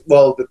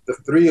Well, the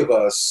three of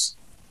us,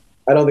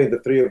 I don't think the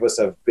three of us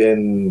have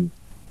been,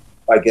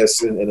 I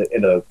guess,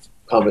 in a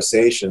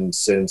conversation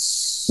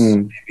since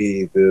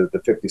maybe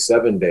the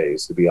 57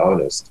 days, to be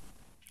honest.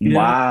 Yeah.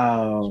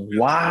 Wow.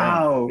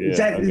 Wow. Is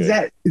Yeah. that is Okay.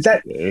 that is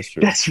that Yeah, that's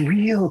true. that's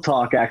real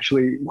talk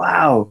actually.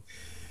 Wow.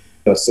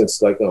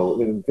 Since like,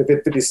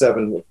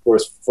 57, of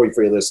course, for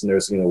your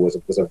listeners, was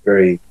a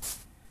very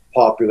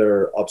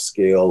popular,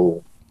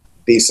 upscale,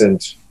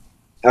 decent,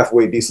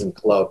 halfway decent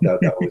club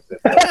that was.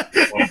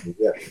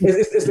 Yeah,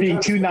 it's the Being kind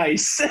of too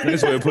nice.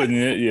 Nice way of putting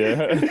it.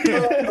 Yeah.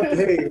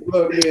 hey,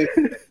 look, man,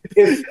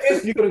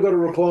 if you're gonna go to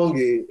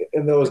Roppongi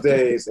in those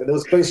days, and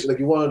those places like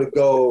you wanted to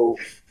go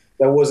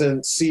that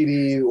wasn't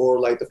seedy or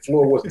like the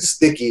floor wasn't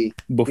sticky,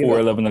 Before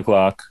 11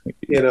 o'clock.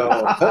 you know,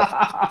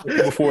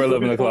 Before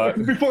 11 o'clock.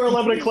 Before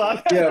 11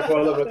 o'clock. yeah, for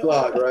 11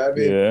 o'clock, right? I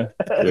mean, Yeah.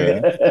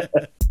 Yeah.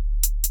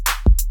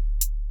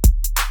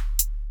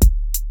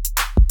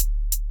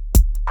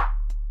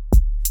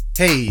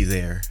 Hey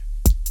there.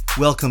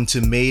 Welcome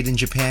to Made in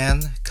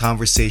Japan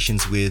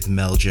Conversations with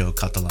Meljo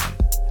Catalan.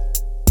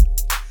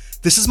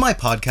 This is my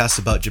podcast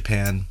about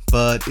Japan,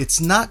 but it's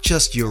not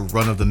just your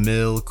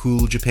run-of-the-mill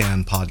cool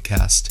Japan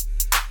podcast.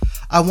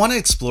 I want to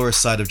explore a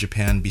side of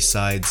Japan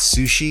besides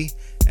sushi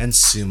and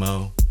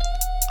sumo,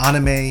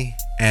 anime,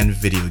 and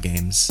video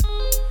games.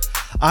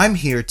 I'm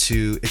here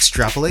to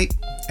extrapolate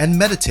and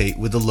meditate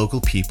with the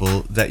local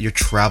people that your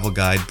travel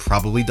guide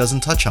probably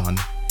doesn't touch on.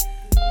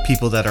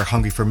 People that are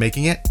hungry for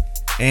making it,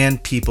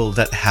 and people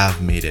that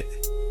have made it.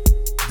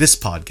 This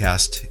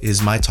podcast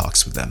is my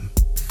talks with them.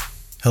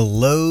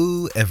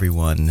 Hello,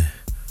 everyone.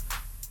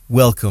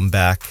 Welcome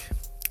back.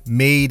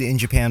 Made in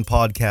Japan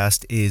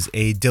podcast is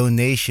a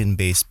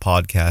donation-based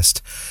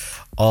podcast.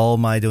 All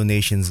my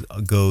donations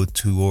go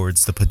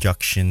towards the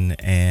production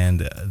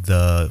and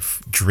the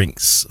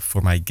drinks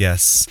for my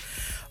guests.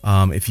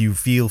 If you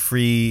feel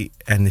free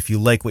and if you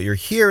like what you're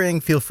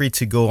hearing, feel free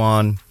to go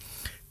on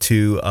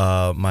to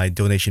my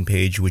donation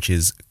page, which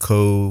is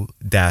ko-fi.com.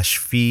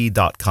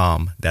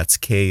 That's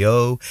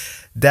ko-fi.com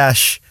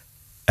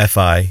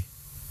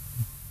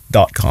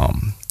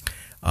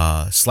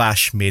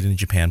 / Made in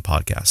Japan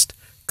podcast.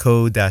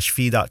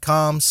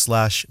 ko-fi.com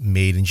 /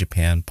 Made in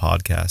Japan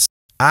podcast.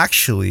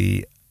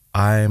 Actually,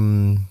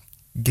 I'm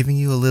giving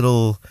you a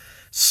little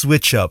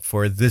switch up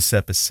for this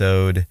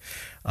episode.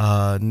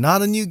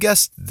 Not a new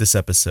guest this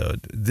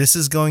episode. This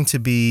is going to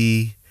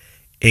be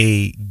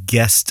a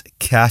guest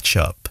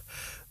catch-up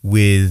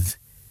with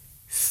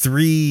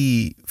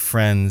 3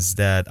 friends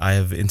that I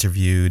have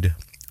interviewed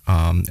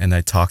and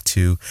I talked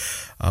to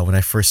when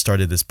I first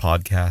started this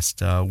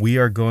podcast. We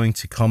are going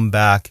to come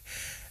back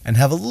and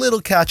have a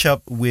little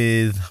catch-up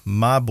with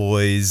my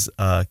boys,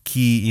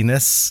 Key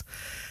Enos,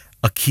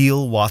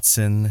 Akil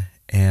Watson,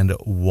 and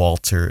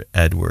Walter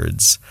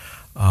Edwards.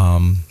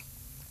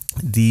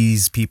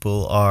 These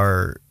people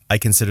I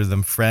consider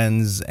them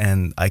friends,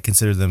 and I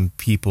consider them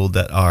people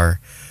that are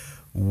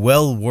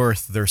well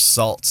worth their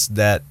salts,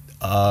 that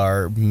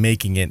are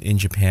making it in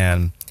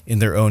Japan in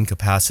their own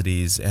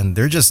capacities, and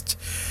they're just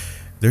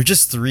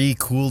 3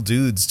 cool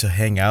dudes to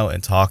hang out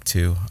and talk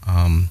to.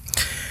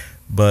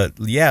 But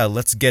yeah,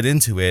 let's get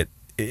into it.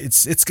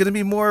 It's gonna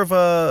be more of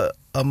a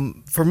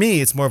for me,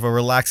 it's more of a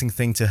relaxing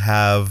thing to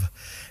have,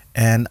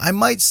 and I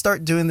might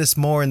start doing this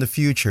more in the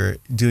future,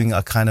 doing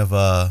a kind of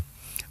a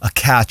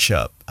catch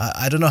up.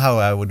 I don't know how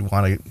I would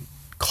want to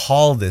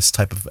call this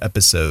type of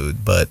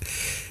episode, but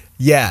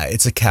yeah,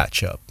 it's a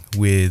catch up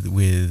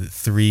with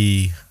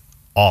 3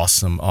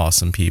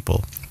 awesome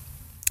people.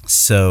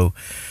 So,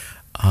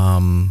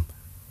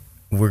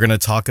 we're going to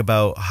talk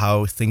about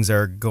how things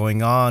are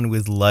going on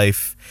with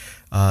life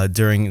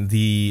during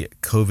the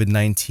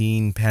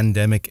COVID-19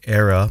 pandemic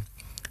era.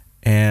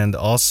 And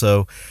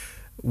also,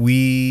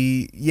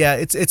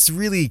 it's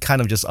really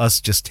kind of just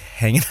us just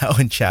hanging out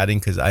and chatting,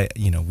 because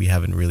we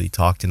haven't really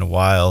talked in a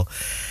while.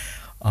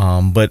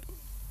 But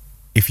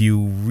if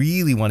you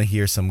really want to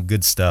hear some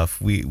good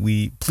stuff,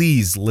 we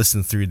please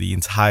listen through the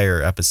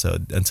entire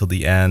episode until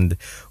the end,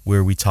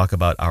 where we talk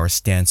about our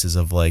stances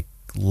of like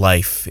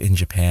life in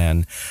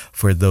Japan,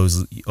 for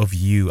those of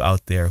you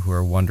out there who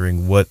are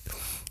wondering what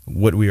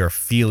we are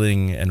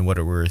feeling and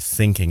what we're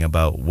thinking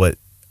about what's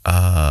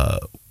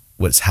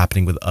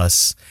happening with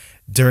us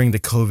during the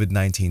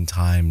COVID-19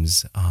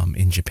 times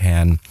in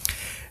Japan.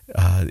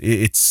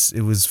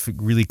 It was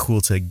really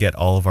cool to get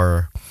all of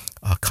our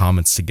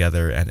comments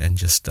together and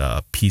just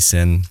piece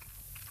in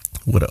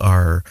what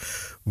are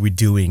we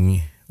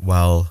doing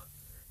while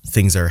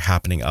things are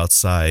happening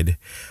outside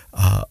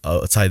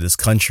this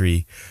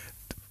country,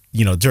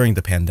 during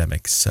the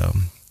pandemic. So,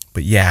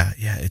 but yeah,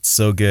 it's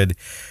so good.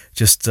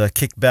 Just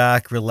kick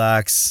back,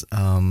 relax.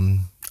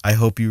 I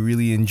hope you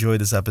really enjoy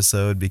this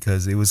episode,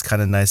 because it was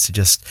kind of nice to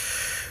just,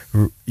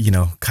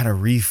 kind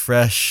of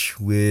refresh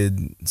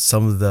with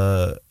some of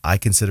I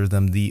consider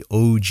them the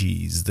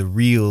OGs, the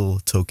real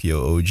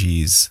Tokyo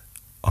OGs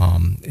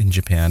in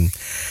Japan.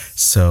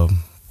 So,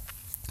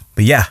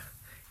 but yeah,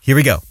 here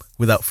we go.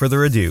 Without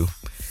further ado,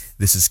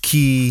 this is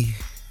Key,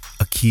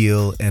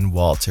 Akil, and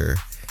Walter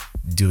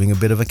doing a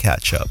bit of a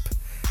catch up.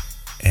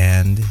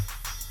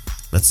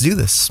 let's do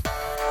this.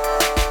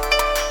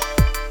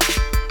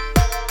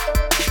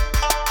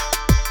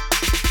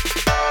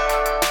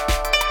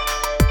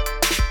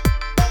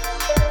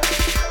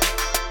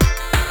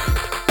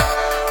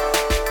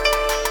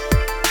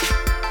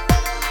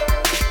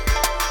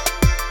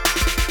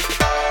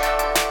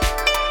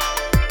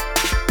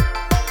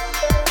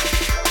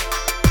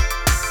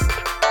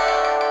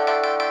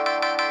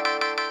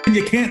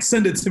 You can't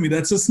send it to me.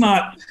 That's just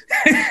not.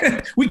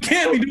 We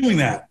can't be doing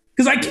that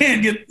because I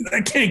can't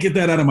get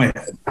that out of my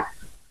head.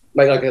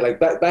 Like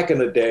back in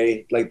the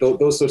day, like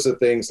those sorts of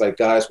things, like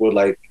guys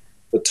would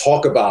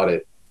talk about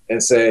it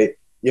and say,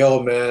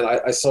 "Yo, man,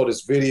 I saw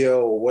this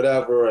video or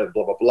whatever," and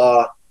blah blah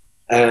blah,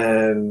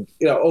 and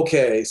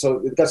okay,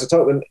 so it got to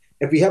talk. And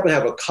if we happen to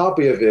have a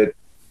copy of it,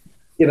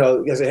 you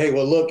guys say, "Hey,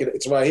 well, look,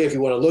 it's right here if you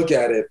want to look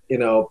at it,"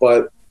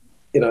 but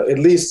at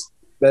least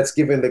that's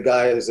giving the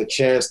guys a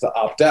chance to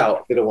opt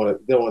out. They don't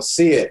want to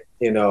see it,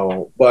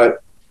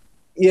 But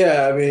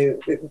yeah, I mean,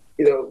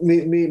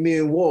 me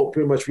and Walt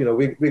pretty much, we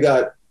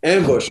got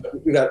ambushed.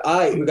 We got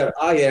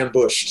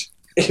ambushed,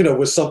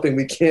 with something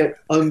we can't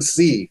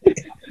unsee.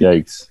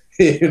 Yikes.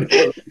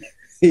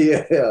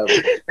 Yeah.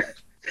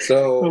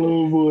 So,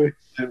 Oh boy.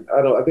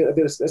 I think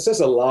it says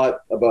a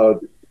lot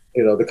about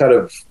the kind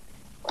of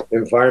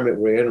environment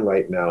we're in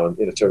right now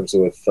in terms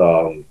of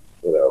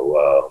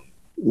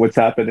What's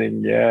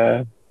happening?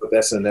 Yeah. with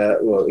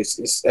SNS. Well, it's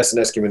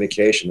SNS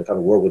communication, the kind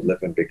of world we live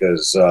in,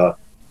 because the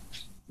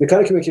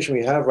kind of communication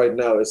we have right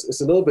now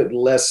is a little bit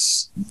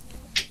less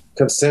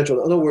consensual.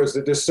 In other words,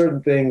 there's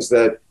certain things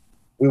that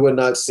we would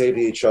not say to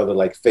each other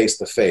like face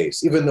to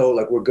face, even though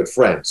like we're good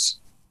friends,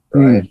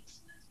 right?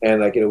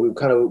 And like we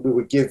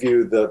would give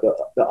you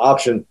the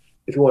option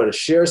if you wanted to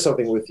share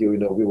something with you.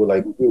 We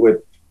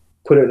would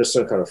put it in a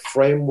certain kind of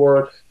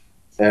framework,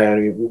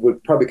 and we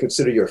would probably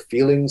consider your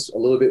feelings a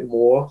little bit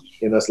more.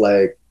 It's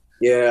like,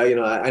 yeah,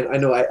 I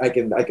know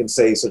I can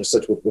say such and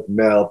such with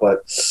Mel,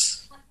 but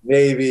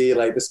maybe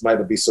like this might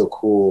not be so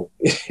cool,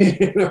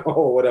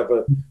 or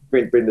whatever.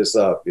 Bring this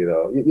up,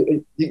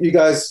 You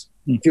guys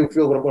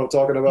feel what I'm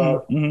talking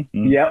about?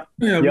 Mm-hmm. Yep.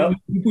 Yeah, Yep.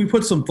 we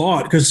put some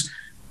thought because,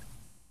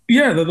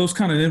 those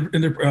kind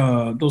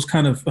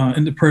of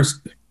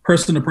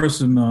person to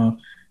person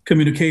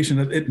communication,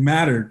 it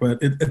mattered, but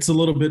it's a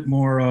little bit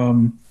more.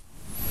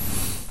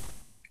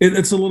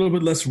 It's a little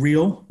bit less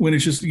real when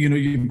it's just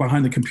you're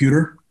behind the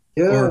computer.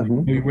 Yeah. Or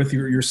you're with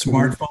your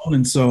smartphone,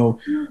 and so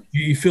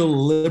you feel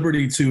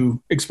liberty to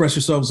express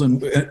yourself in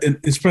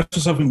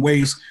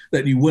ways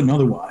that you wouldn't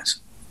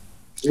otherwise.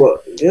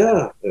 Well,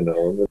 yeah,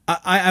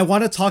 I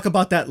want to talk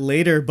about that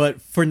later,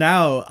 but for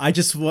now,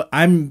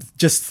 I'm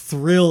just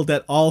thrilled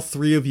that all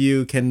three of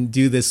you can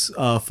do this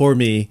for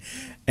me,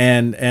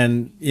 and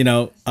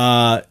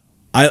I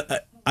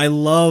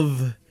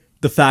love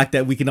the fact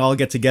that we can all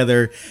get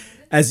together.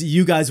 As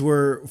you guys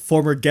were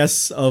former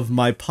guests of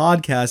my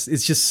podcast,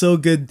 it's just so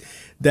good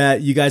that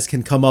you guys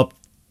can come up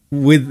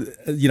with,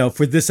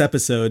 for this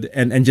episode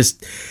and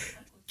just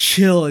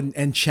chill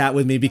and chat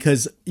with me,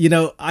 because,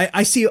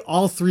 I see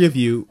all three of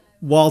you,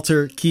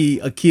 Walter, Key,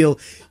 Akil,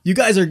 you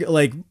guys are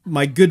like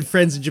my good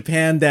friends in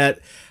Japan that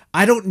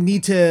I don't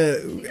need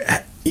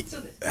to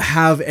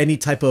have any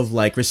type of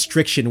like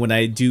restriction when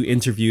I do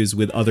interviews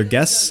with other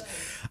guests.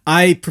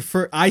 I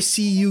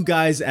see you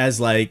guys as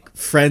like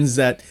friends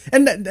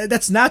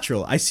that's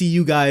natural. I see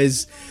you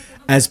guys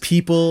as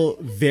people,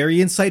 very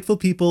insightful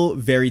people,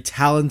 very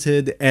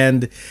talented,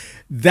 and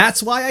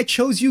that's why I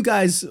chose you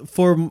guys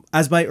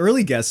as my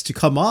early guests to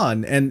come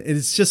on. And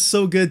it's just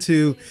so good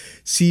to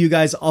see you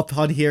guys up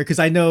on here, because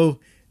I know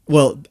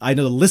the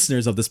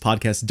listeners of this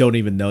podcast don't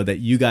even know that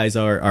you guys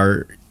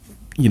are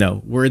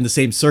we're in the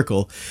same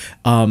circle.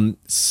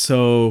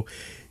 So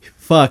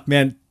fuck,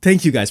 man,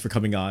 thank you guys for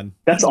coming on.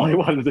 That's all I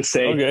wanted to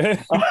say. Okay.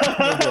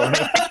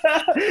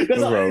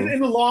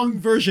 In the long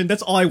version,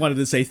 that's all I wanted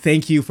to say.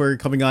 Thank you for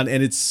coming on,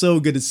 and it's so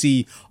good to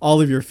see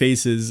all of your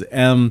faces.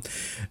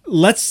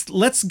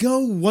 Let's go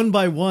one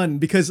by one,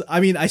 because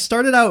I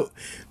started out.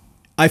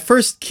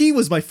 Key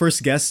was my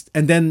first guest,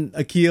 and then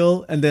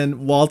Akil, and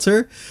then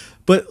Walter.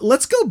 But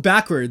let's go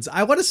backwards.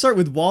 I want to start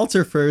with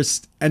Walter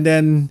first, and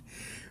then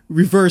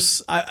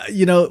reverse.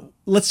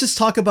 Let's just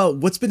talk about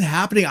what's been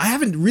happening. I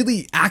haven't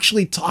really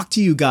actually talked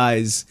to you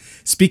guys.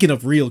 Speaking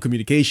of real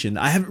communication,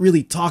 I haven't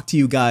really talked to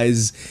you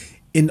guys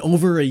in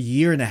over a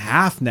year and a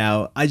half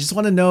now. I just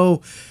want to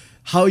know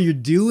how you're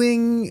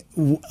doing,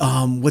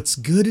 what's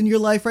good in your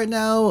life right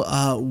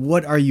now,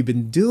 what are you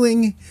been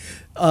doing?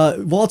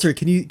 Walter,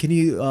 can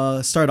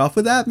you start off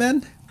with that,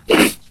 man?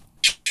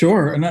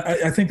 Sure. And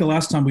I think the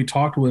last time we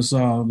talked was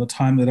the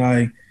time that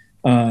I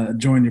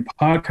joined your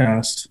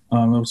podcast.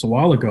 It was a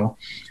while ago.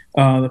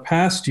 The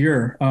past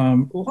year, a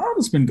lot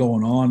has been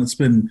going on. It's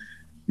been,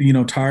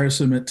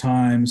 tiresome at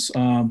times,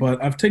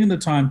 but I've taken the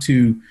time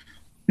to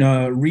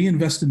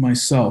reinvest in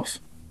myself.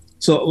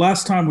 So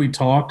last time we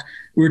talked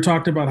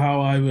about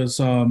how I was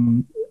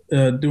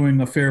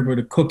doing a fair bit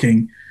of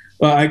cooking.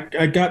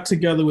 I got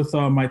together with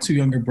my two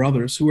younger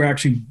brothers, who were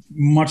actually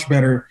much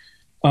better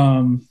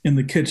in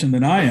the kitchen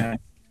than I am.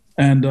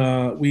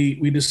 and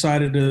we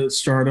decided to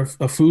start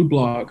a food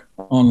blog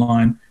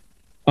online.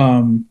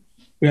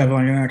 We have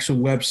like an actual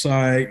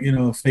website, you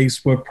know,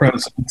 Facebook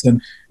presence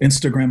and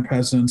Instagram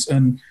presence,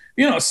 and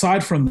you know,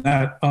 aside from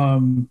that,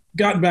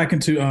 gotten back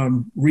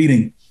into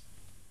reading.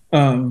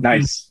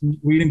 Nice.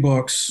 Reading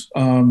books,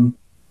 both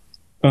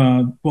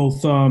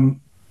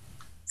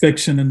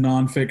fiction and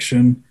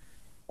nonfiction.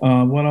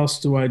 What else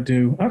do I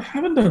do? I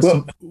haven't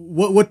done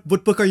Well,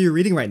 what book are you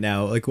reading right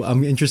now? Like,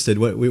 I'm interested.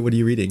 What are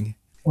you reading?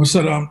 What's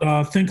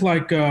that? Think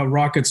Like a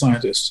Rocket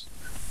Scientist.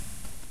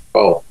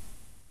 Oh,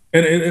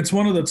 And it's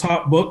one of the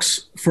top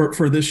books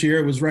for this year.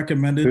 It was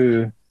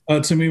recommended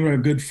to me by a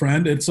good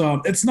friend. It's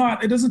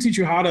not. It doesn't teach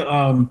you how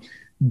to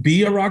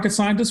be a rocket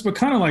scientist, but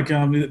kind of like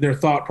their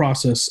thought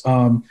process.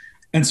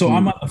 And so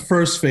I'm at the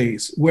first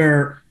phase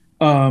where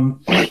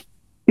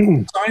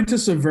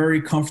scientists are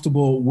very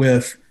comfortable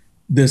with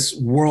this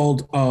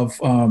world of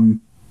the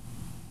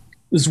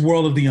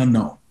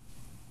unknown.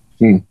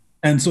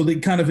 And so they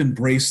kind of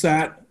embrace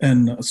that,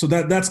 and so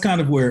that's kind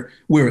of where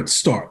it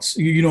starts.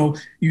 You know,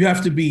 you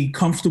have to be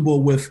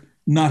comfortable with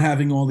not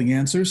having all the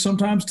answers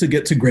sometimes to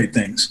get to great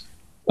things.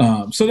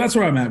 So that's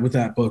where I'm at with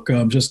that book.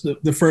 Just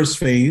the first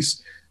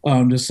phase,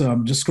 just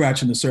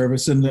scratching the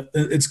surface, and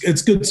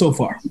it's good so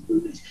far.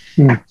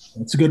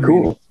 It's a good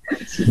Cool.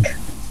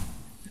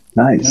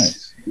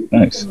 Nice.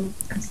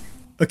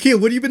 Akil,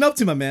 what have you been up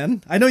to, my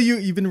man? I know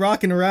you've been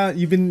rocking around.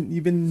 You've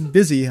been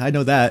busy. I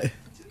know that.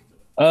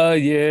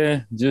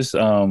 Yeah, just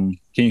can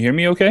you hear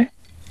me okay?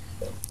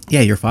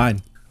 Yeah, you're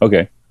fine.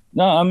 Okay.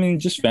 No, I mean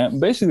just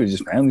basically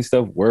just family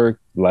stuff, work,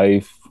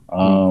 life.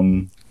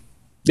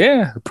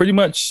 Yeah, pretty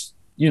much,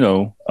 you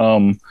know,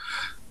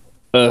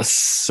 a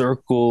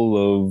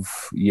circle of,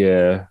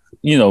 yeah,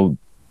 you know,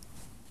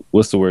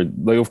 what's the word?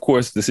 Like, of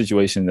course, the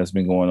situation that's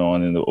been going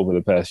on over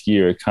the past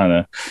year, it kind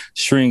of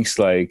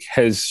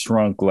has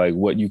shrunk like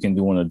what you can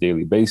do on a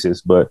daily basis.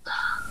 But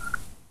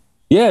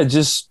yeah,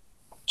 just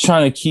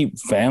trying to keep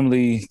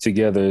family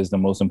together is the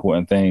most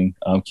important thing.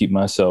 Keep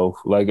myself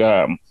like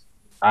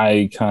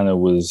I kind of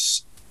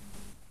was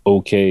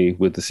okay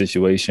with the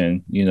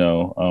situation, you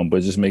know,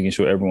 but just making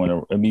sure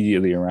everyone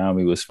immediately around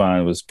me was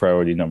fine was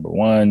priority number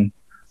one.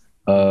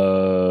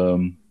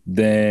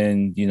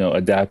 Then, you know,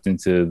 adapting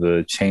to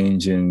the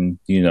change in,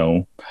 you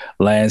know,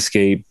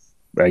 landscape,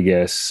 I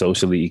guess,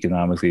 socially,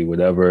 economically,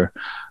 whatever.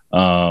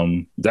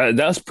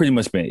 That's pretty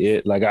much been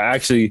it. Like, I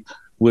actually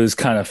was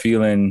kind of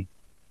feeling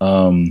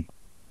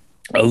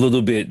a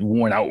little bit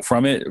worn out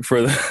from it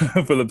for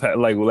the past,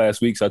 like last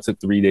week. So I took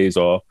 3 days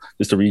off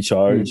just to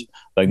recharge,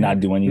 like not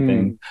do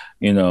anything,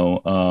 you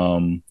know.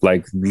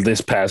 Like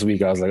this past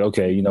week, I was like,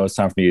 okay, you know, it's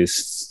time for me to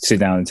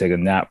sit down and take a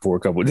nap for a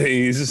couple of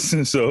days.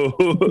 So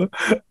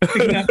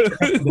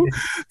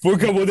for a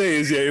couple of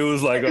days, yeah, it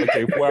was like,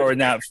 okay, 4-hour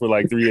naps for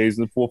like 3 days,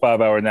 4 or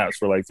 5 hour naps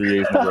for like 3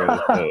 days in a row.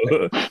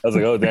 So I was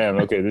like, oh damn,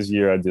 okay, this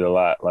year I did a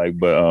lot. Like,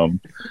 but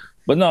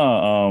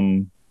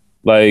no,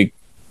 like,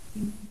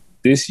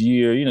 this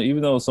year, you know,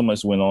 even though so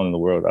much went on in the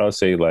world, I would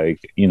say, like,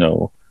 you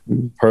know,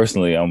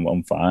 personally,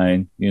 I'm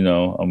fine. You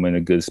know, I'm in a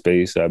good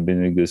space. I've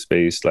been in a good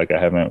space. Like, I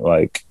haven't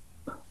like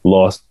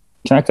lost.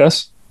 Can I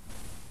cuss?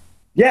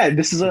 Yeah,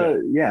 this is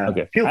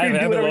okay. Feel free to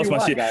do whatever you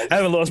want, guys. I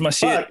haven't lost my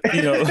shit,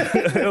 you know,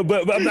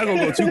 but I'm not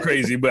gonna go too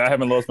crazy. But I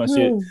haven't lost my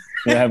shit. You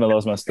know, I haven't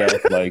lost my stuff.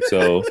 Like,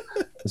 so.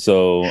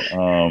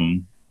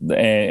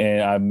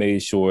 And I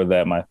made sure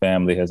that my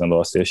family hasn't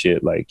lost their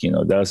shit. Like, you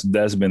know,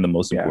 that's been the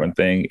most important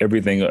thing.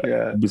 Everything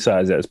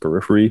besides that is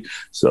periphery.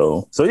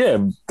 So yeah,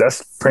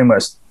 that's pretty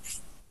much,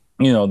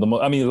 you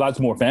know, I mean, lots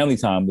more family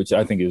time, which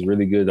I think is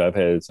really good. I've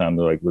had time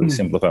to like really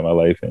simplify my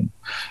life and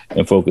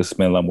focus,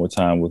 spend a lot more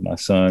time with my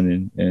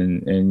son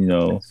and you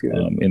know,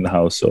 in the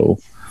house. So.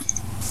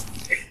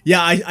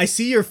 Yeah, I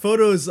see your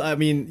photos. I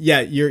mean,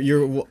 yeah,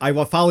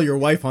 I follow your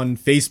wife on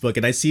Facebook,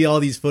 and I see all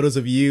these photos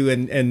of you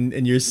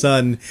and your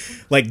son,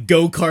 like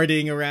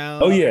go-karting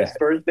around. Oh yeah, his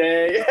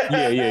birthday.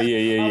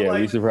 Yeah. Like,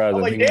 we surprised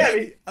him. I'm like,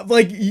 damn. I'm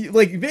like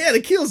man,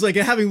 Akil's like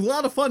having a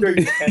lot of fun during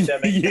the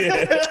Pandemic.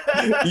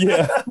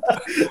 yeah.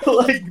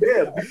 Like,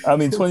 damn. I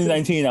mean,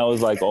 2019, I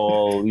was like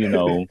all, you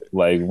know,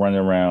 like running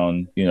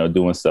around, you know,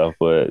 doing stuff.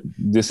 But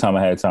this time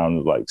I had time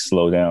to like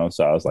slow down.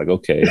 So I was like,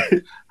 okay,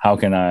 how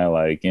can I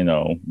like, you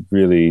know,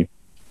 really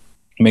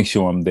make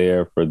sure I'm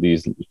there for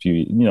these few,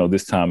 you know,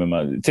 this time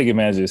take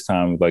advantage of this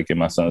time like in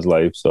my son's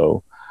life.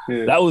 So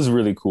that was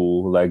really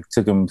cool. Like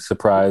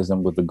surprised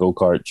him with the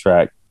go-kart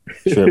track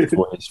trip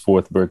for his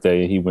 4th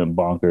birthday. He went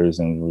bonkers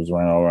and was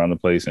running all around the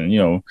place, and you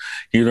know,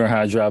 he learned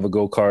how to drive a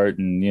go-kart,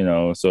 and you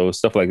know, so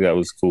stuff like that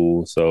was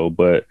cool. So,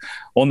 but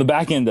on the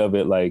back end of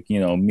it, like,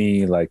 you know,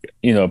 me, like,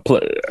 you know,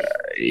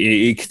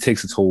 it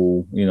takes a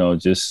toll, you know,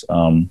 just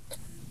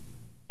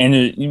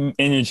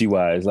energy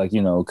wise, like,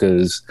 you know,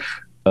 because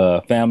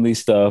family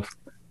stuff,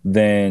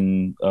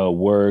 then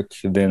work,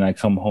 then I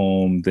come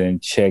home, then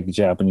check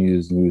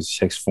Japanese news,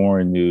 check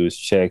foreign news,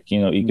 check, you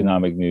know,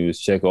 economic news,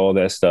 check all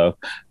that stuff,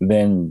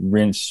 then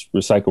rinse,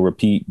 recycle,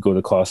 repeat, go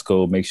to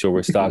Costco, make sure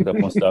we're stocked up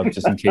on stuff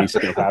just in case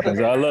stuff happens.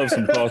 I love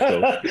some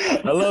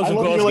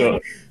Costco.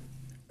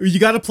 You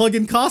got to plug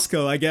in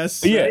Costco, I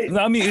guess. Yeah, right? no,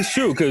 I mean it's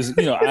true because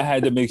I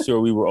had to make sure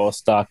we were all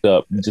stocked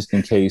up just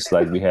in case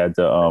like we had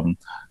to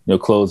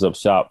close up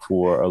shop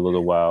for a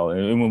little while.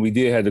 And when we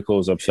did have to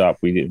close up shop,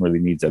 we didn't really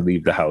need to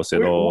leave the house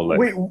at all.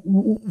 Wait,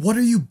 what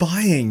are you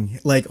buying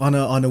like on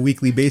a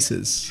weekly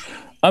basis?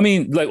 I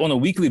mean, like on a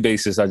weekly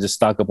basis, I just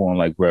stock up on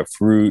like red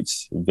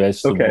fruits,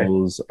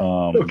 vegetables,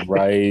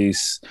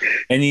 rice,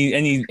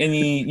 any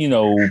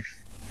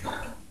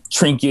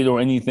trinket or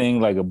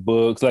anything like a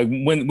book. Like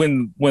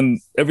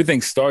when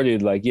everything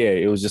started, like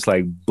it was just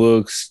like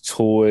books,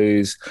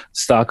 toys,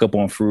 stock up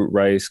on fruit,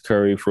 rice,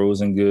 curry,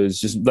 frozen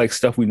goods, just like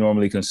stuff we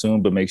normally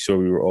consume, but make sure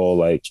we were all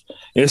like,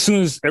 as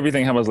soon as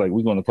everything happens, like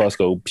we going to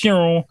Costco,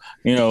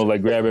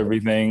 like grab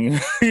everything,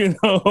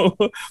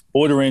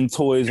 ordering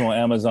toys on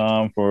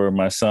Amazon for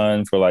my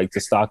son for like to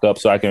stock up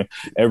so I can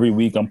every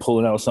week I'm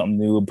pulling out something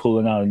new,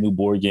 pulling out a new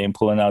board game,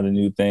 pulling out a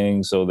new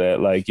thing so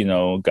that like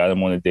got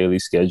him on a daily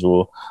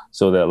schedule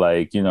so that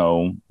like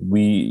everyone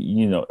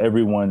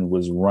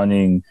was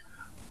running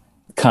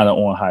kind of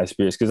on high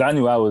spirits because I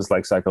knew I was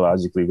like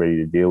psychologically ready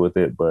to deal with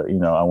it, but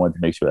I wanted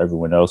to make sure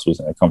everyone else was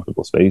in a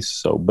comfortable space.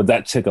 So, but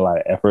that took a lot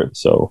of effort.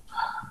 So,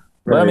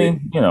 but I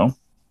mean,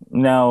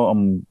 now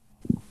I'm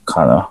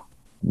kind of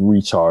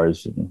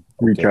recharged.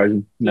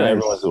 Recharging. Yeah,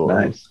 everyone's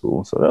doing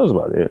cool. So that was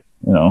about it.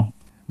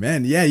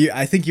 Man, yeah,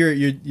 I think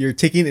you're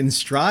taking it in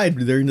stride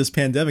during this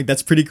pandemic.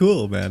 That's pretty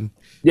cool, man.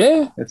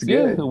 Yeah, that's good.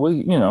 Yeah,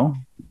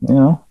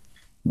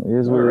 it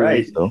is what it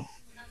is, though.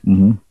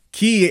 Mm-hmm.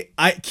 Key,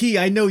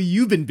 I know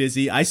you've been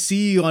busy. I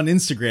see you on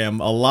Instagram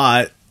a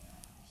lot.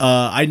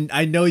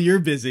 I know you're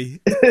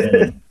busy.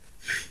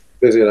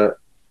 Busy,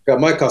 got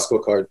my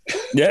Costco card.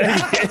 Yeah,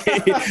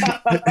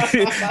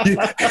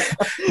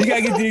 you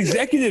gotta get the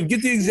executive.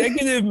 Get the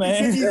executive,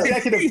 man.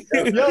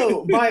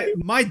 Yo,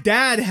 my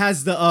dad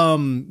has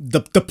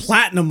the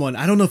platinum one.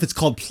 I don't know if it's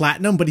called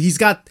platinum, but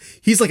he's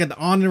like an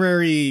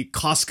honorary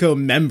Costco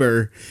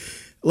member.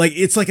 Like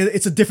it's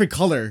a different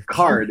color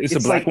card. It's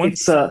a black one.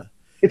 It's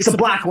a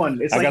black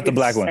one. I got the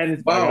black one. I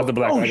got the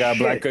black one. I got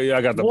black.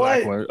 I got the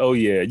black one. Oh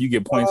yeah, you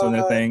get points on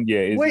that thing.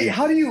 Yeah. Wait,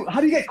 how do you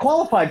get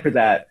qualified for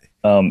that?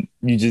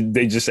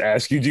 They just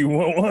ask you, do you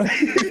want one?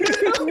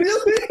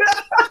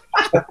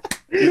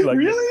 Really? Like,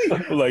 really?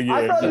 Like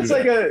yeah.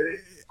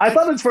 I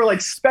thought it's for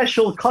like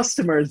special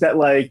customers that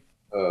like.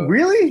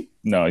 Really?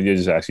 No, you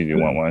just ask you, do you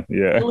want one?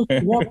 Yeah.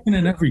 You're walking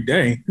in every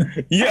day.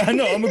 Yeah, I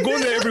know. I'm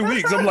going there every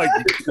week. So I'm like,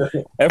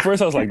 at first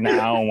I was like, nah,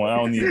 I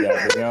don't need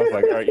that. But then I was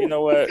like, all right, you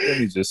know what? Let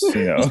me just,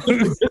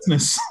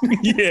 business.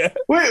 Yeah.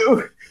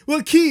 Wait.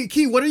 Well,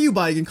 Key, what are you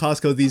buying in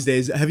Costco these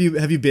days? Have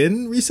you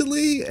been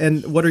recently?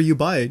 And what are you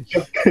buying?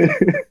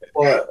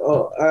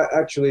 Well,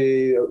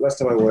 actually, last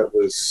time I went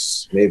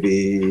was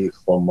maybe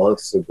 4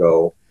 months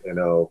ago.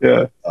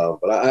 Yeah.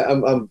 But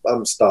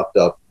I'm stocked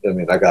up. I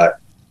mean, I got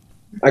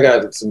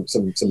some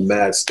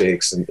mad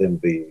steaks in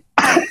the.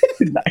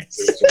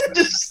 Nice.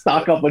 Just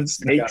stock up on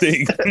steaks.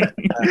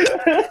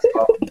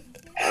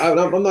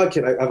 I'm not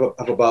kidding. I have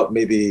about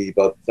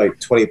like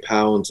 20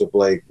 pounds of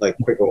like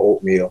Quaker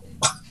oatmeal.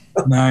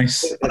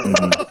 Nice.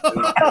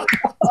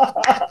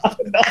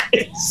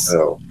 Nice.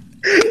 So,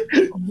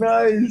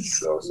 nice.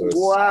 So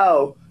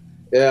wow.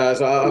 Yeah,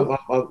 so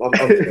I'm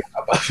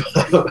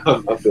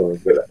feeling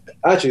good.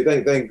 Actually,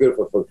 thank God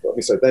for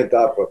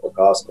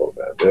Costco,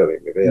 man. Really,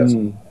 they have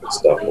some good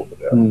stuff over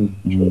there.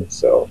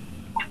 So,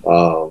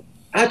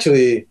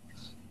 actually,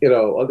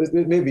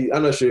 maybe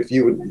I'm not sure if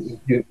you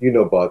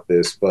know about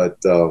this,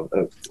 but of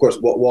course,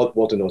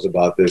 Walter knows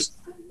about this.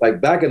 Like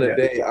back in the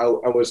day, I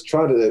was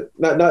trying to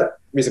not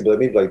recently, but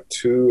maybe like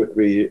 2 or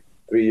 3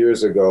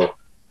 years ago,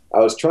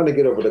 I was trying to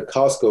get over to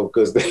Costco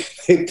because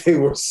they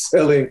were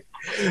selling.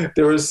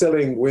 They were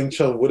selling Wing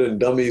Chun wooden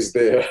dummies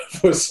there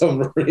for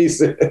some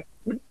reason.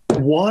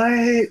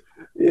 What?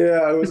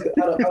 Yeah, I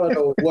don't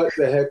know what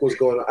the heck was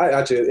going on.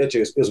 It's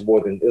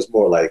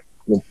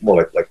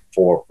more like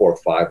 4 or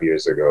 5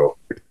 years ago.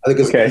 I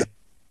think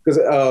because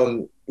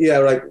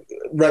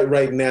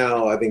right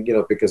now I think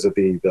because of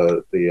the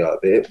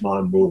Ip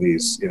Man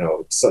movies,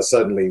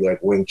 suddenly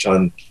like Wing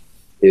Chun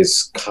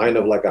is kind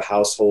of like a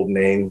household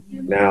name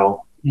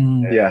now.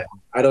 Yeah.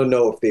 I don't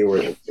know if they were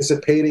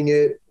anticipating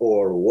it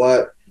or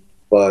what,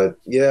 but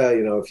yeah,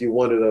 if you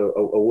wanted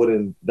a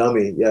wooden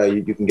dummy, yeah,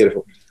 you can get it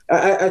from.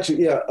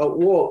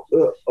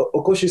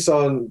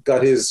 Okoshi-san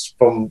got his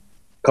from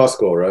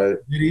Costco, right?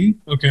 Did he?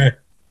 Okay.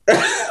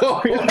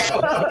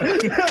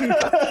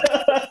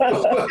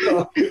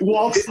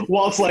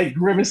 Walt's like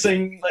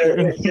grimacing.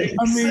 I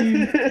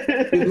mean,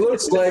 it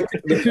looks like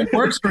it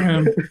works for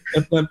him.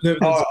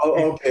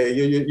 Okay.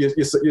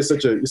 You're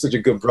such a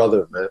good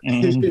brother, man.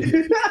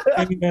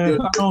 You're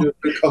a kung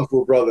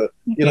fu brother.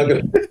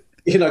 You're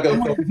not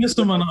gonna miss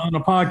him on a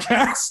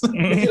podcast.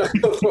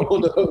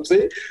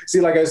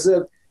 See, like I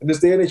said, in this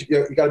day and age,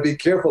 you got to be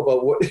careful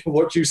about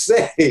what you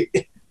say,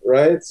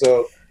 right?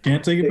 So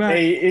can't take it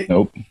back.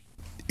 Nope.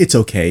 It's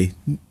okay.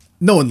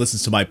 No one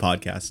listens to my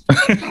podcast.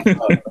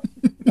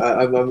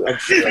 I'm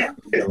sure.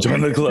 Join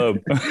the club.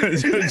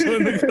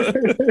 Join the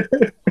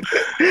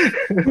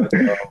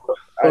club.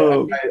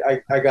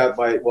 I got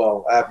my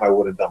I have my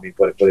wooden dummy,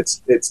 but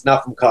it's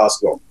not from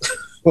Costco.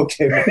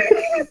 Okay.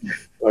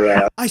 All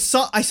right. I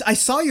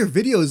saw your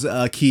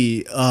videos,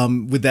 Key,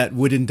 with that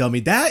wooden dummy.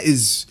 That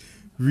is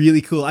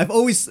really cool. I've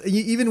always,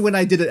 even when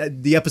I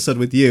did the episode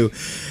with you,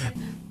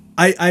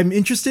 I'm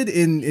interested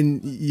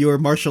in your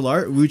martial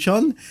art,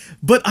 Wuchon,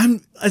 but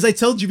as I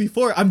told you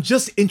before, I'm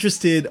just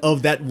interested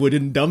of that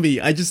wooden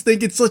dummy. I just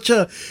think it's such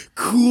a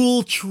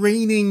cool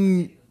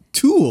training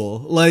tool.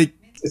 Like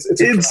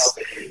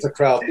it's a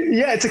crowd.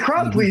 Yeah, it's a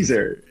crowd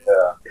pleaser.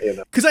 Yeah, you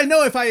know. Because I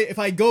know if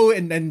I go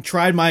and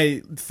try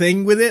my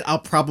thing with it, I'll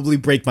probably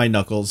break my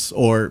knuckles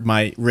or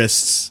my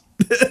wrists.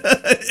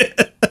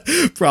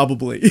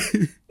 Probably.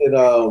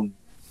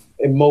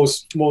 In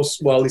most well,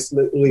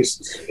 at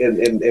least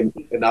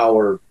in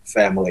our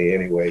family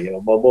anyway, you know,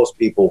 most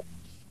people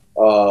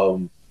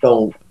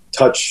don't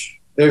touch.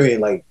 They don't even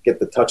like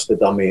get to touch the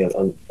dummy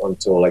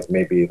until like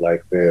maybe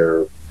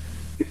they're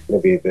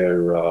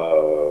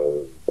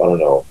I don't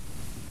know,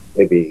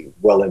 maybe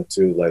well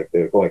into like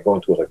they're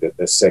going to like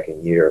their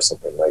second year or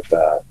something like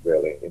that.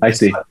 Really, I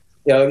see.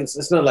 Yeah,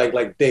 it's not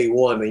like day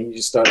one and you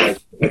just start like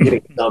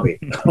getting a dummy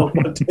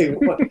on day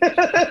one.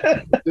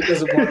 It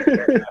doesn't work.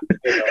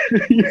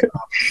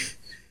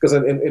 Because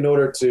in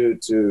order to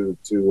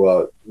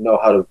know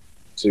how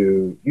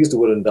to use the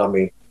wooden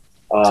dummy,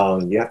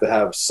 you have to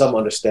have some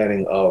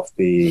understanding of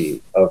the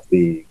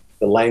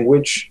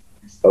language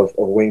of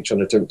Wing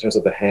Chun in terms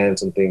of the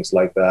hands and things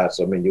like that.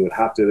 So I mean, you would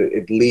have to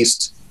at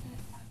least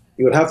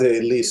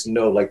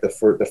know like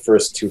the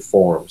first two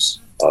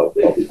forms of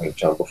Wing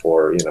Chun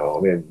before, you know,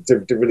 I mean,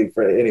 to really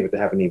for any of it to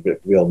have any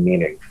real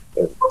meaning.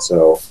 And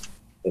so,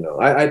 you know,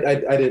 I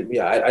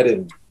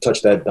didn't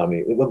touch that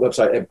dummy.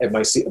 Website at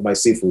my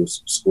Sifu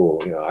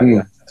school, you know,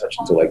 I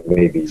touched it to like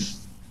maybe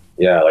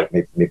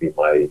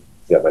my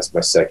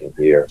second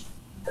year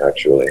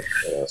actually.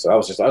 So I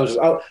was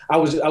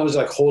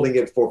like holding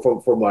it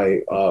for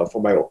my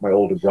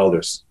older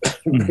brothers.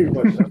 Pretty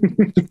much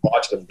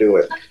watch them do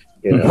it,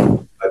 you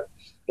know.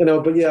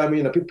 But yeah, I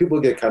mean,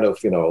 people get kind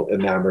of, you know,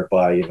 enamored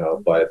by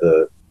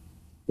the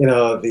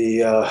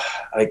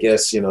I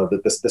guess, you know,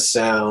 the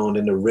sound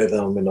and the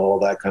rhythm and all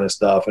that kind of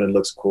stuff, and it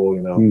looks cool,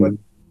 you know.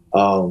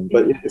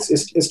 But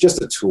it's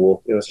just a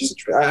tool, you know. It's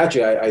just I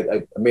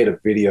made a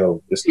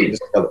video just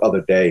the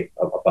other day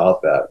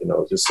about that, you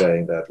know, just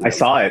saying that. I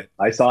saw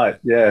it.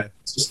 Yeah,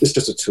 it's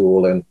just a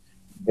tool, and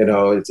you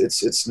know,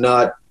 it's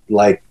not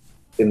like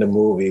in the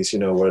movies, you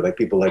know, where like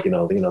people like, you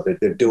know,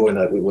 they're doing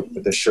that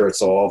with the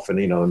shirts off, and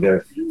you know, and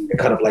they're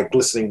kind of like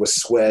glistening with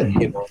sweat,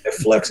 you know, they're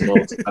flexing all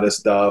this kind of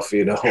stuff,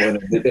 you know, and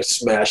they're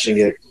smashing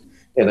it,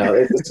 you know.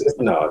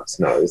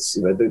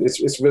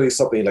 It's really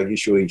something like you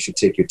should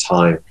take your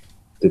time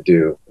to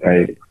do,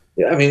 right?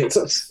 Yeah, I mean,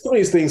 some of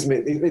these things,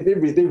 they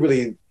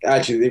really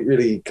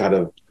kind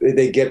of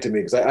get to me,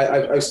 because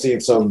I've seen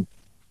some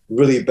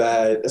really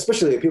bad,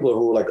 especially people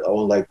who are like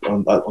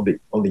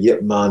on the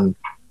Yip Man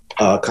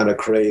kind of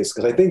craze,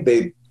 because I think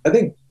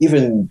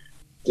even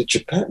the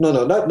Japan,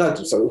 not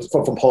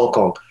from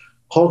Hong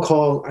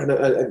Kong,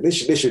 they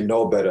should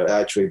know better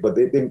actually, but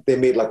they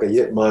made like a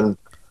Yip Man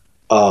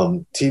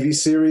TV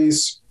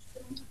series.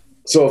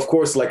 So of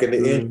course, like in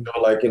the intro,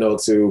 like, you know,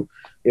 to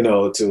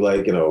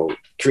like, you know,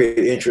 create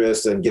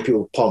interest and get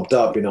people pumped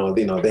up, you know,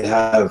 they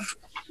have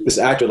this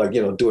actor like,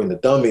 you know, doing the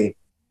dummy,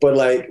 but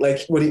like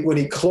when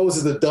he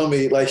closes the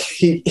dummy, like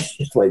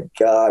my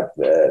God,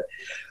 man.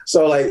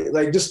 So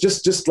like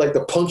just like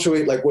to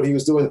punctuate like what he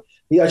was doing,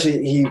 he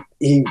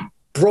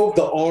broke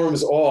the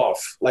arms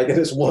off like in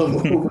this one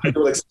move. There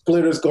were like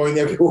splitters going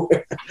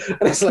everywhere,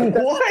 and it's like,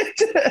 what?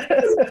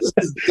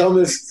 It's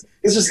dumbest.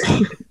 It's just,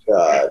 oh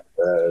God,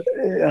 man.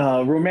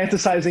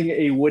 Romanticizing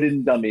a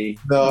wooden dummy.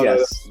 No,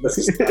 yes. No,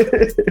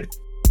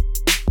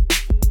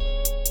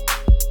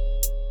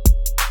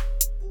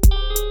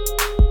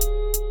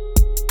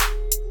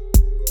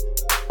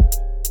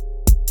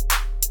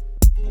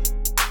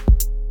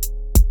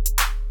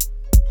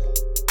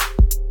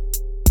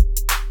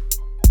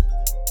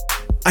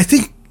 I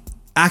think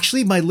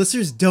actually my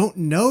listeners don't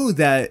know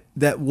that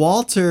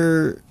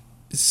Walter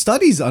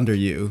studies under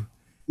you.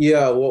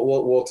 Yeah,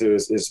 Walter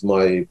is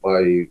my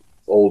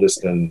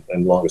oldest and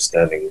longest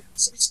standing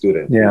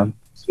student. Yeah,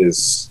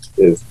 is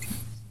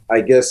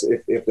I guess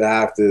if I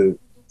have to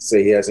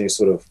say he has any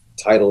sort of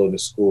title in the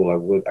school,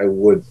 I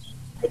would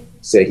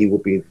say he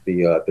would be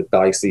the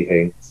Dai Si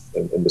Heng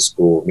in the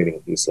school,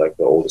 meaning he's like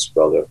the oldest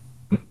brother,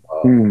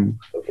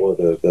 or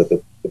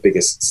the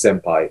biggest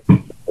senpai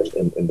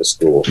in the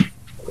school.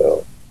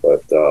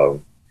 But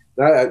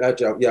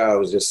I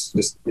was just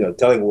you know,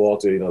 telling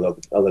Walter, you know, the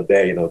other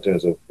day, you know, in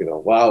terms of, you know,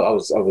 wow, I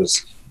was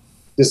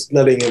just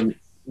letting him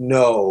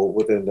know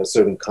within a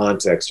certain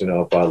context, you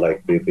know, about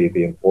like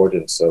the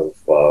importance of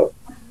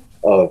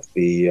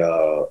the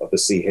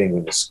Si Heng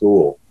in the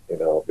school, you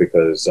know,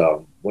 because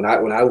when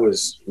I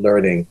was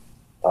learning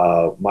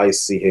my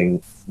Si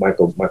Heng,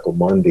 Michael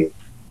Mundy,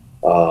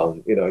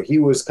 you know, he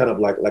was kind of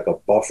like a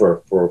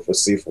buffer for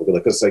Sifu,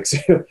 because like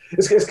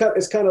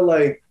it's kind of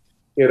like,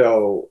 you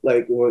know,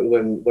 like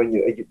when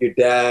your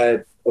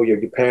dad or your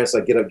parents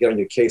like get on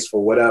your case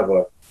for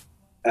whatever,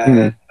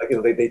 and like,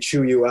 you know, they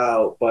chew you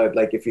out. But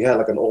like if you had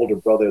like an older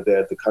brother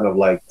there to kind of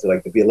like to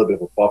be a little bit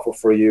of a buffer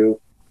for you,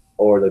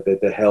 or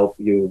to help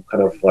you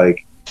kind of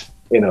like,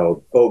 you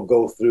know,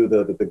 go through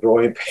the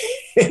growing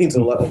pains,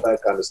 a lot of that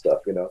kind of stuff.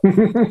 You know,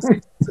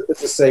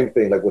 it's the same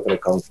thing like within a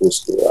kung fu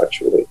school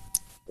actually.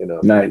 You know,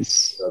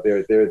 Nice. so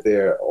they're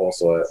there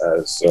also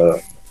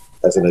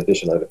as an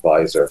additional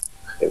advisor,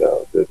 you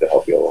know, to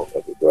help you along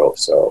with the growth.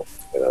 So,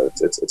 you know,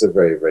 it's a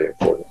very, very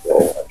important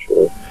role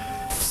actually.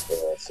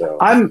 Yeah, so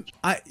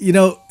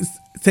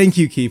Thank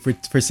you,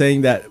 Keith, for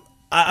saying that.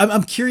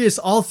 I'm curious,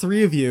 all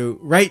three of you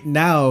right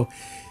now,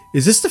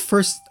 is this the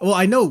first? Well,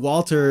 I know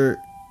Walter,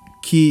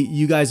 Key,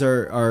 you guys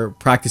are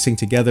practicing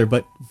together,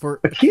 but for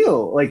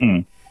Akil, like,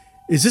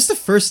 is this the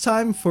first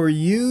time for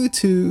you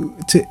to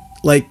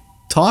like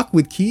talk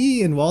with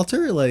Key and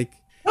Walter? Like,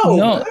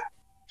 No.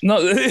 No,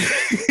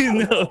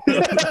 no.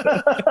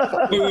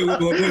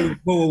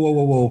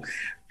 Whoa.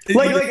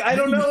 like I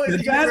don't know if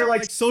you guys are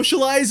like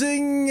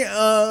socializing. like,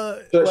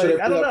 I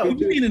don't know. What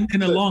do you mean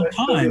in a long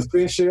time?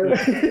 Screen share. I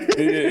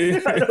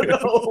don't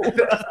know.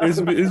 It's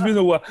been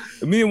a while.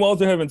 Me and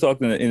Walter haven't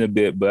talked in a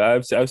bit, but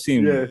I've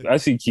seen I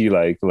see Key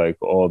like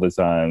all the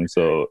time.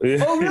 So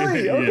Oh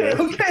really?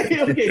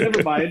 Okay.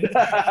 Never mind.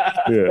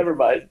 Never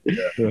mind.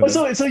 Yeah.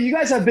 Oh, so you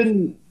guys have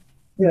been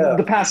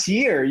the past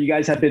year. You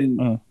guys have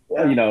been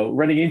you know,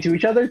 running into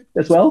each other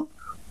as well.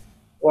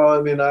 Well,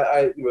 I mean,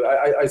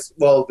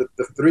 well,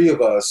 the three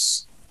of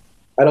us,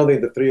 I don't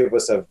think the three of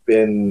us have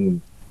been,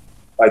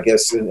 I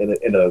guess,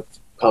 in a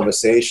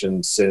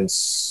conversation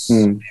since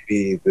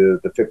maybe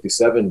the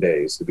 57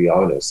 days, to be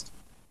honest.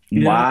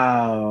 Yeah.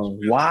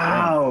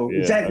 Wow.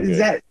 Yeah, Is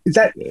that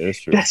that's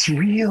true. that's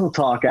real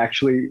talk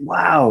actually.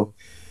 Wow.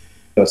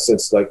 You know,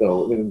 since like,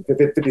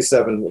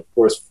 57, of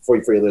course, for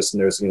your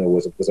listeners, you know,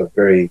 was a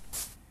very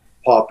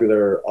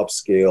popular,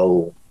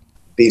 upscale,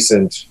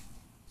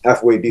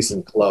 halfway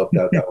decent club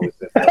that was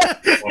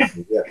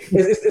yeah.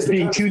 It's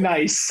Being the too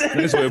nice.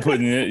 That's way of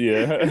putting it.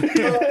 Yeah.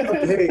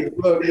 Hey,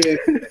 look, man,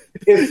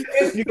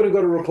 if you're gonna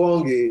go to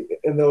Roppongi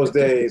in those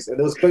days, and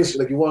those places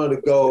like you wanted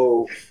to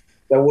go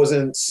that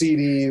wasn't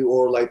seedy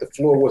or like the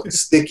floor wasn't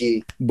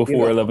sticky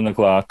Before 11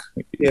 o'clock.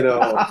 you know.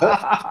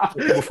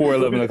 Before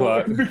 11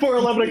 o'clock. Before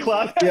 11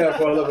 o'clock. Yeah,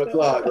 for 11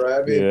 o'clock,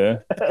 right? I mean,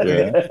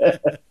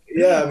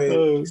 Yeah. I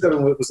mean,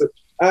 7 was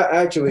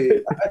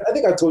actually. I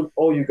think I told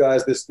all you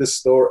guys this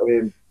story. I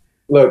mean,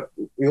 look,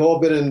 we've all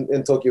been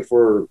in Tokyo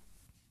for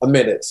a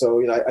minute, so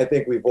you know, I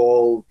think we've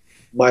all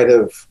might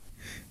have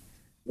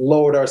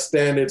lowered our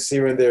standards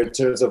here and there in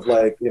terms of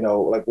like, you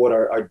know, like what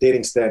our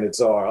dating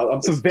standards are.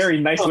 That's a very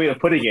nice way of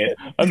putting it.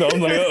 I know.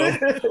 I'm like,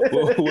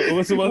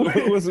 what's about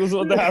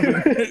to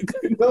happen?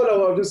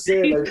 No, I'm just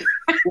saying, like,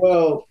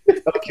 well,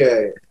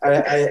 okay.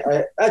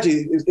 I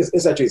actually,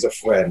 it's a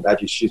friend.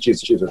 Actually,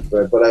 she's a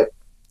friend. But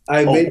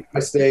I made the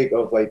mistake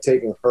of like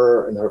taking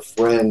her and her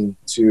friend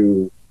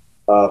to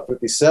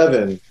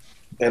 57,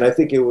 and I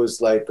think it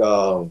was like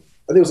one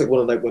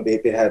of like when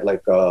they had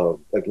like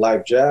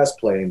live jazz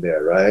playing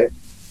there, right?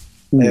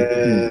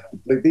 And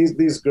like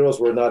these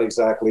girls were not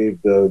exactly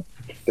the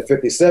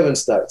 57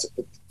 style.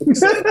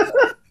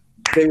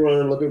 They were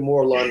a little bit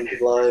more along the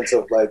lines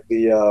of like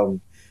the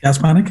Gas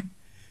Panic?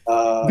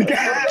 not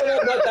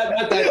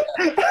that.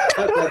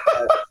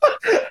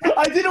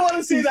 I didn't want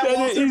to say that,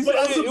 Walter, but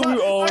I'm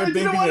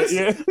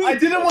surprised. I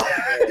didn't want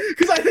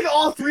because I think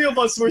all three of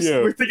us were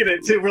thinking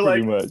it too. We're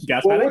like, much.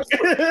 Gas Well,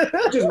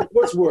 Panic.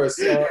 what's worse,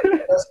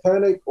 Gas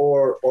Panic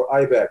or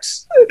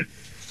Ibex?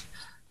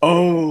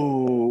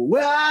 Oh,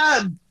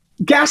 well,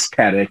 Gas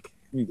Panic,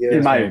 Yeah,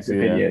 in my Yeah.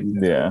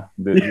 opinion. Yeah.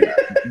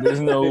 There's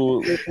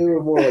no. they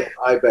were more like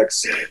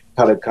Ibex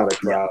kind of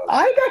crowd.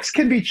 Ibex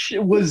can be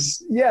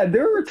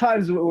there were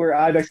times where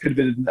Ibex could have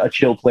been a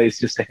chill place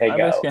just to hang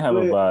Ibex out. can have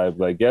a vibe.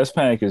 Like Gas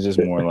Panic is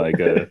just more like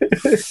a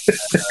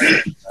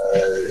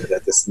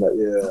That's not,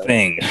 yeah.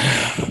 thing.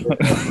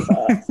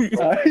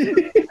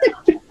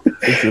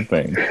 It's a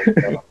thing.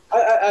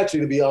 I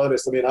actually, to be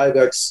honest, I mean,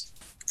 Ibex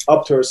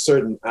up to a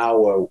certain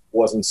hour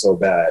wasn't so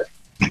bad.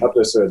 Up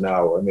to a certain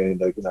hour, I mean,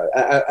 like, you know,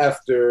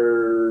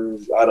 after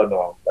I don't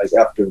know, like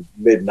after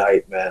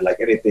midnight, man, like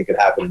anything could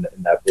happen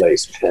in that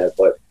place, man.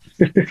 But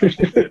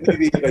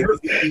maybe like,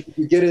 if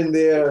you get in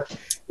there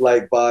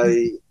like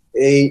by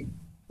 8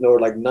 or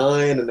like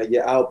 9, and then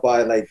you're out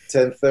by like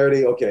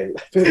 10:30. Okay,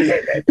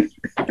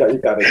 you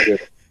got it good.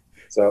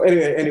 So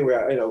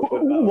anyway, you know.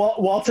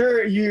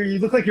 Walter, you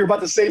look like you're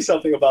about to say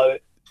something about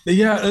it.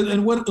 Yeah,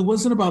 and what it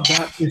wasn't about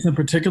that case in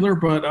particular,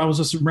 but I was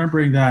just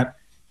remembering that,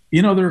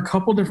 you know, there are a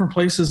couple different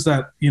places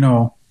that, you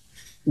know,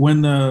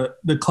 when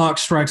the clock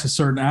strikes a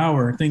certain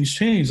hour, things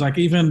change. Like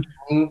even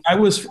I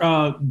was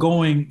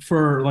going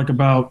for like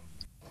about.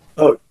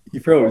 Oh, you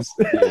froze.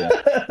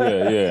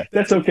 Yeah.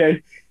 That's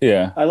okay.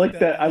 Yeah. I like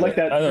that. I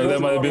know that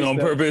might have been on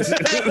purpose.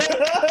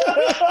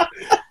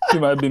 He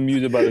might have been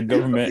muted by the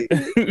government.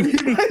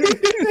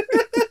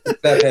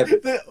 that heavy.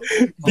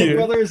 Big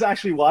Brother is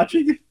actually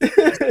watching. A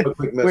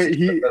quick message.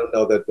 Wait, I don't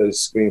know that the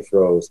screen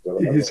froze.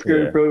 His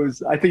screen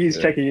froze. I think he's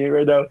checking it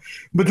right now.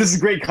 But this is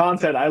great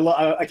content.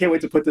 I can't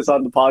wait to put this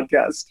on the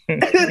podcast.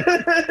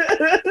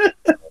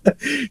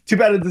 Too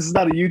bad this is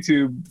not a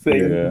YouTube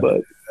thing,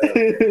 but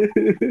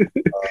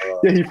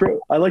he froze.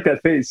 I like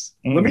that face.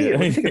 Let me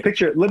take a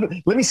picture. Let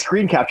me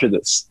screen capture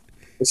this.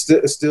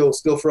 It's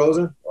still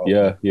frozen. Oh.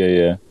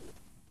 Yeah.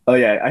 Oh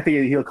yeah, I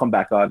think he'll come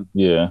back on.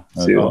 Yeah.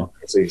 So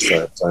he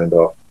signed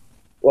off.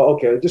 Well,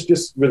 okay,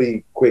 just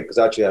really quick because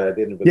actually I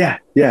didn't really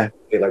say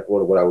like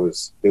what I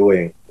was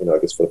doing. I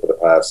guess for the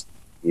past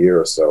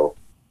year or so.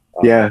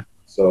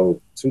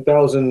 So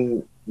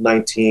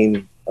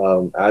 2019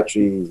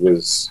 actually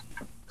was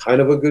kind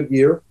of a good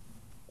year.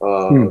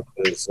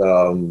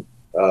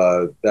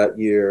 That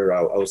year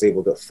I was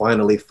able to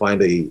finally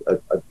find a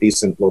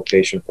decent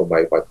location for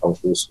my kung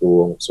fu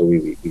school. So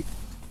we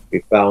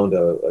found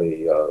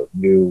a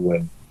new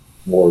and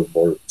more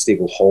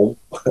stable home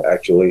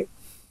actually.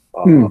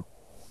 And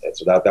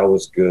so that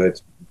was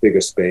good, bigger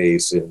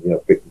space and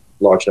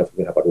large enough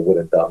to have like a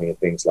wooden dummy and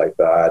things like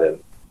that.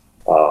 And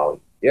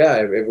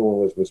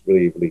everyone was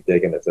really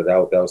digging it. So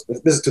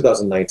this is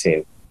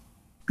 2019.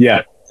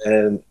 Yeah.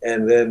 And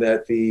then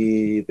at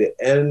the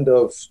end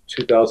of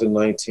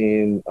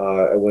 2019,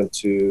 I went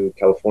to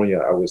California.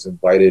 I was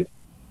invited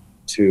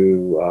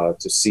to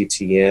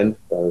CTN.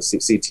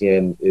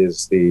 CTN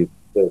is the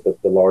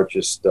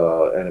largest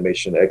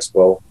animation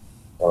expo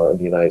in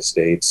the United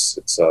States.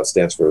 It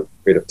stands for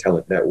Creative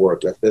Talent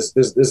Network. This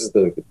is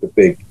the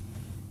big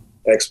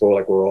expo,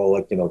 like where all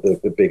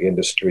the big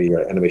industry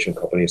animation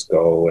companies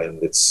go,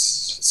 and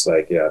it's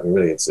like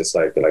really it's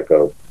like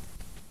a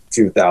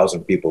few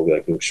thousand people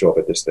who show up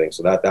at this thing.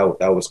 So that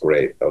was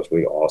great. That was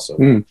really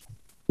awesome.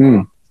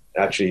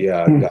 Actually,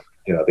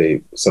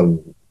 they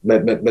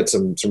met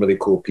some really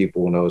cool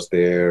people when I was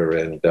there.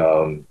 And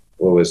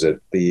what was it?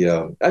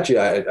 Actually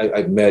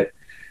I met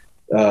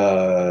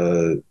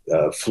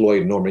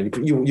Floyd Norman.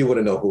 You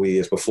wouldn't know who he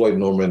is, but Floyd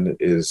Norman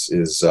is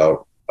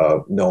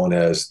known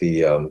as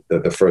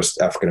the first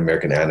African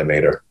American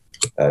animator.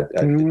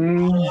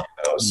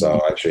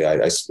 So actually,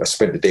 I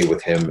spent the day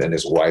with him and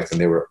his wife, and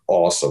they were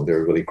awesome. They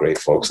were really great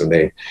folks, and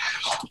they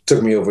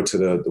took me over to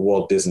the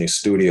Walt Disney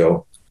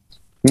Studio.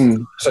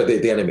 So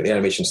the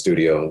animation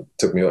studio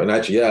took me, and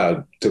actually,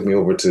 took me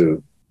over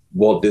to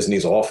Walt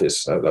Disney's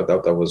office.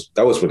 That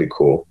was really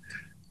cool.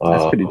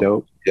 That's pretty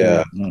dope.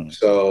 Yeah.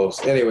 So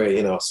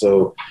anyway,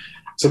 so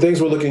things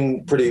were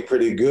looking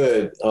pretty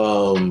good.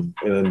 And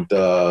in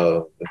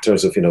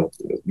terms of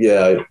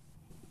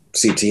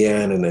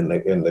CTN, and then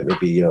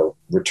maybe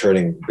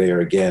returning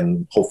there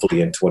again, hopefully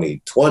in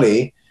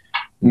 2020.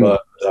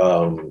 But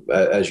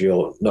as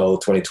you'll know,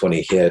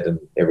 2020 hit and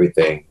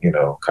everything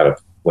kind of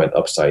went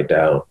upside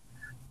down.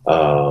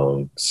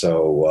 As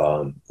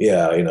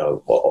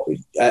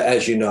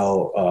you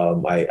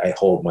know, I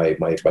hold my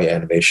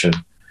animation.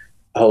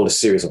 I hold a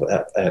series of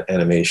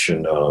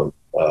animation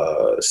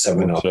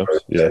seminars,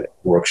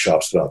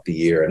 workshops throughout the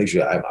year, and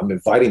usually I'm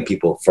inviting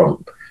people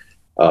from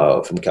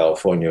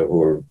California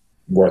who are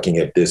working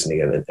at Disney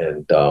and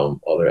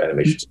other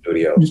animation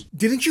studios.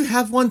 Didn't you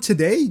have one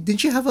today?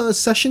 Didn't you have a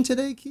session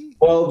today, Key?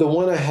 Well, the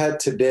one I had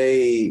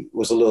today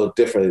was a little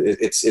different.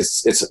 It's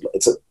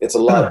a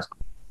lot.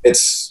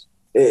 It's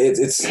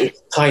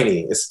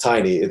tiny. It's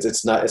tiny.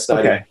 It's not.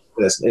 Okay.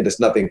 It's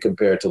nothing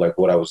compared to like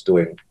what I was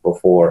doing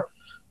before.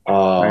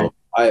 Right.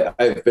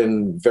 I've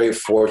been very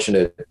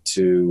fortunate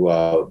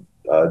to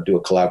do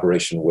a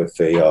collaboration with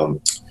a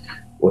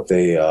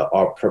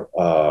art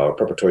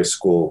preparatory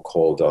school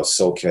called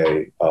Soke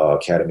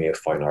Academy of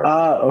Fine Art.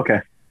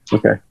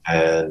 Okay.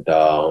 And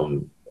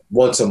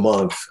once a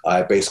month,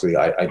 I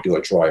do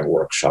a drawing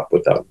workshop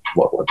with them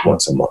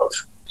once a month.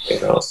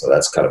 So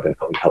that's kind of been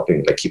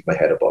helping keep my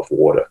head above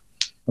water.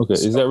 Okay,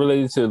 is that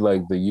related to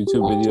like the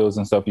YouTube videos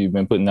and stuff you've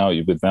been putting out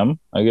with them?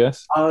 I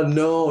guess.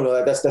 No,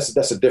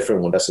 that's a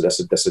different one. That's a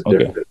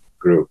different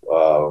group.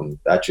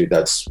 Actually,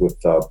 that's with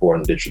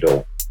Born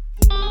Digital.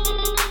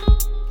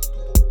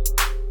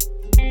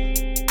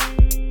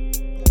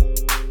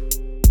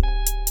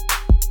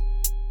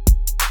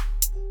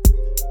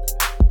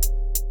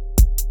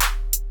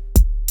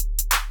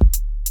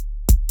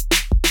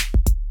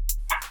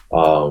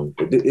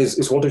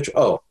 Is Walter?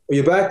 Oh, are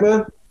you back,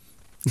 man?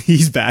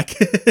 He's back.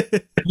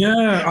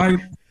 Yeah,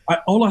 I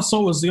all I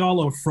saw was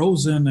y'all are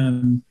frozen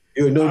and.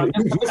 Yeah,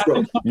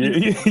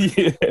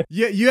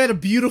 you had a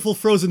beautiful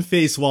frozen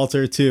face,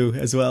 Walter, too,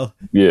 as well.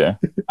 Yeah.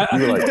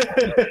 You're like,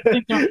 I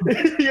think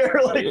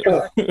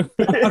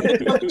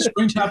something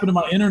strange happened to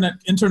my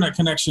internet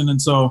connection, and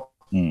so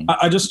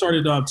I just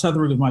started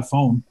tethering with my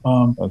phone.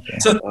 Okay.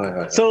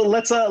 So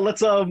let's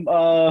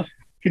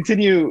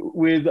continue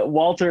with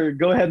Walter.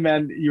 Go ahead,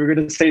 man. You were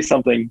going to say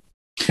something.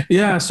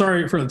 Yeah,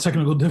 sorry for the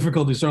technical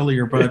difficulties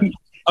earlier, but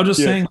I'm just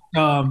saying,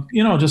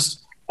 just.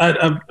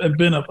 I've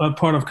been a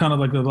part of kind of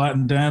like the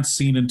Latin dance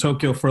scene in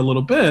Tokyo for a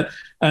little bit.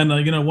 And,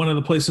 one of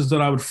the places that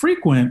I would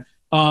frequent,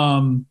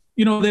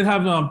 they'd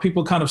have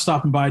people kind of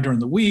stopping by during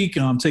the week,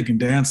 taking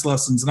dance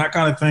lessons and that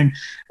kind of thing.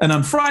 And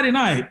on Friday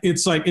night,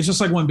 it's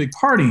just like one big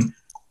party.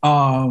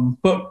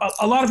 But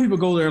a lot of people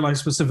go there like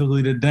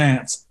specifically to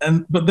dance.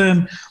 But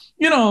then,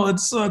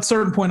 it's at a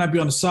certain point I'd be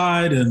on the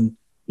side and,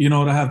 to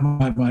have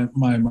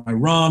my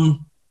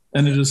rum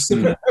and then just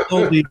sip it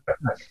slowly.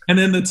 And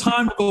then the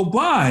time would go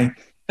by.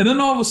 And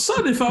then all of a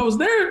sudden, if I was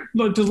there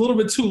like just a little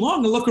bit too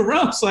long and look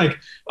around, it's like,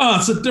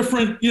 it's a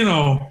different,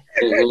 the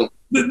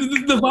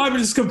vibe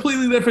is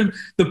completely different.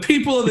 The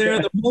people are there,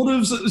 the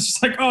motives, it's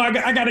just like,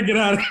 I got to get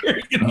out of here.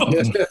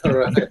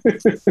 Right.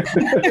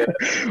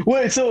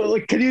 Wait, so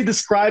can you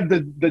describe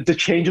the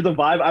change of the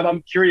vibe?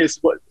 I'm curious,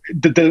 what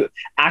did the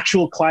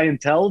actual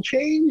clientele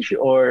change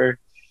or?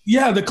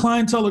 Yeah, the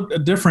clientele are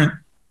different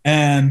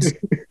and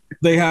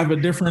they have a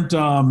different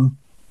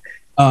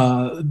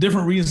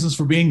reasons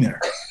for being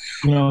there.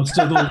 So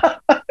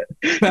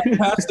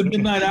past the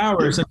midnight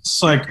hours,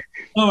 it's like,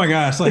 oh my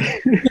gosh, like,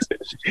 just.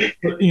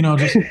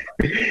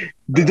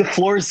 Did the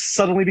floors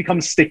suddenly become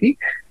sticky?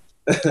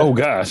 Oh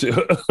gosh.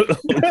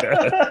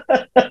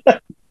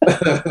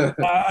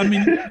 I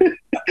mean,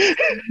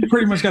 you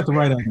pretty much got the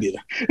right idea.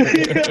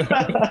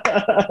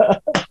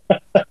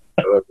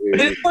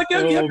 It's like,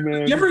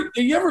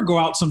 you ever go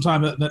out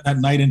sometime at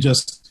night and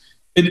just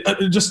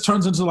it just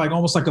turns into like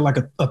almost like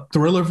a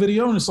thriller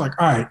video, and it's like,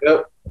 all right.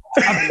 Yep.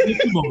 I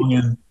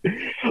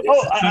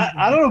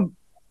don't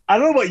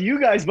know about you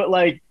guys, but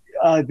like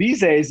these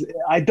days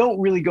I don't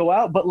really go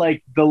out, but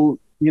like the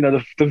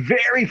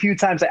very few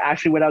times I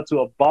actually went out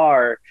to a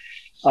bar,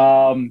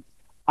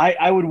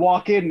 I would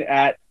walk in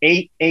at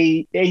 8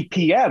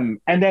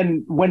 p.m. and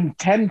then when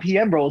 10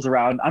 p.m. rolls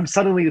around, I'm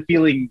suddenly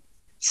feeling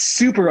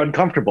super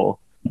uncomfortable.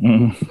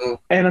 Mm-hmm.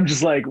 And I'm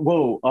just like,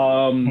 whoa,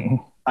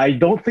 I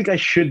don't think I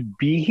should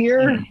be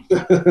here.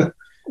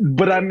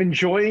 But I'm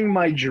enjoying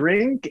my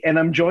drink and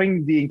I'm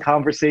enjoying the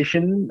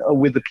conversation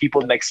with the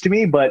people next to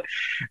me. But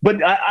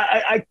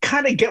I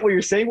kind of get what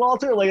you're saying,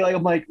 Walter. Like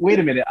I'm like, wait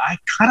a minute,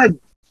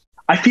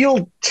 I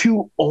feel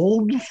too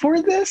old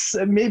for this.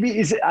 And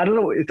maybe I don't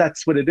know if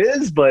that's what it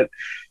is, but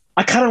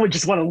I kind of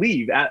just want to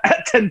leave at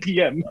 10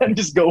 p.m. and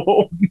just go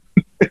home.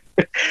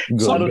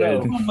 Go to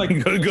bed.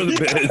 Go to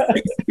bed.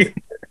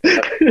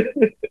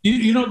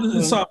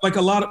 It's like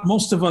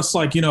most of us,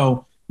 like,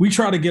 we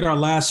try to get our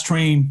last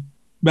train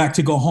back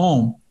to go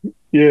home.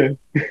 Yeah.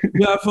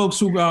 We have folks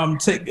who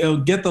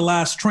get the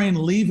last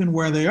train leaving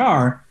where they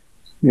are.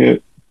 Yeah.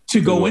 To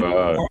go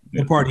into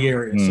the party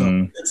area.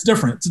 So it's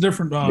different. It's a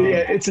different.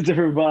 It's a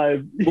different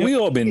vibe. But we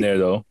all been there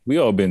though. We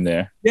all been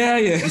there. Yeah.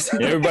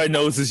 Everybody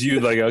knows it's you.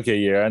 Like, okay,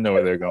 yeah, I know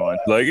where they're going.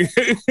 Like,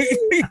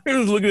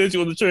 was looking at you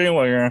on the train.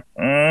 Like,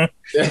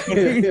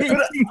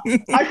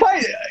 I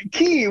find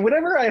Key.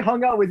 Whenever I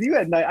hung out with you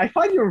at night, I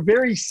find you're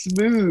very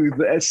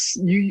smooth. I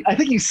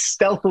think you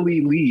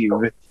stealthily leave.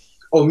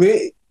 Oh,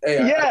 me?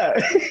 Hey, yeah.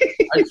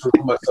 I threw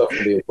myself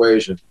in the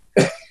equation.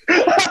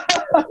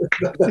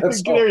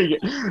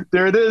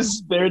 There it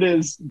is.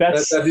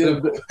 That's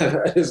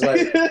it's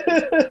like,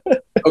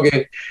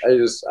 okay,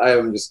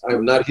 I'm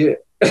not here.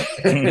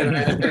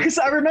 Because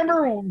I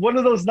remember one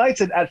of those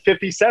nights at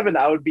 57,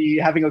 I would be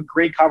having a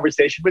great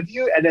conversation with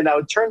you, and then I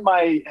would turn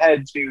my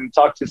head to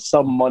talk to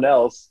someone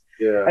else.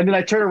 Yeah. And then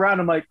I turn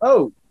around, I'm like,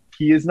 oh,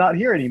 he is not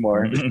here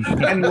anymore.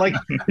 And like,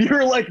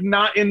 you're like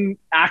not in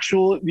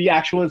the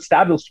actual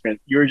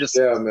establishment. You're just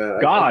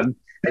gone.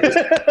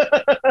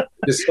 I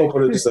just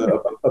opened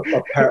a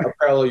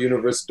parallel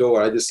universe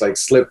door. I just like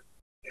slipped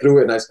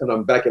through it, and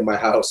I'm back in my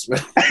house, man.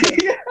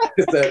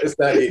 It's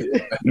that easy,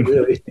 man.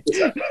 Really.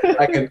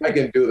 I can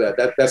do that.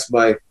 That's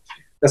my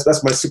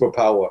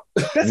superpower.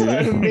 That's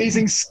an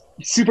amazing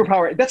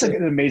superpower. That's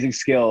an amazing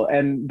skill,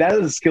 and that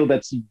is a skill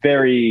that's you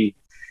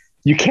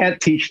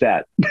can't teach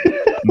that.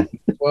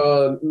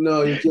 Well,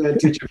 no, you can't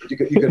teach it, but you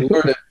can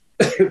learn it.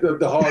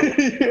 the hard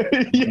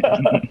way. Yeah.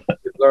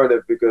 You learn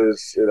it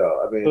because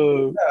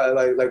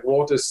like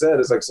Walter said,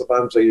 it's like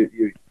sometimes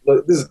you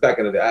look, this is back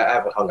in the day. I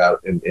haven't hung out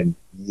in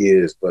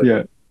years, but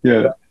yeah.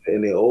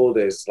 In the old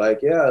days, it's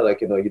like you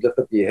lift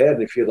up your head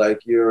and you feel like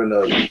you're in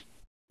a.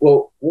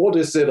 Well,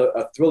 Walter said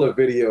a thriller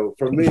video.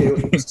 For me,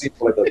 it was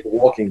like The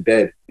Walking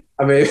Dead.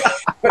 I mean,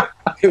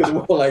 it was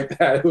more like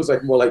that. It was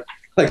like more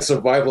like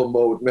survival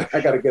mode, man. I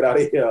got to get out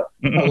of here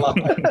alive.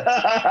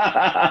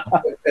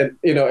 and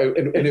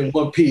in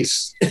one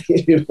piece,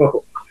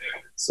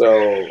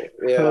 So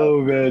yeah.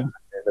 Oh man.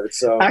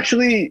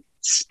 Actually,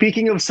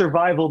 speaking of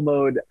survival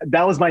mode,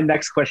 that was my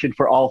next question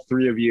for all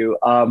three of you.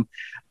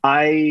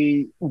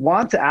 I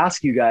want to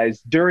ask you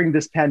guys, during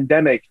this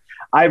pandemic,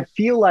 I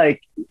feel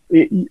like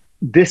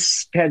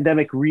this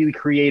pandemic really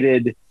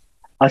created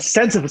a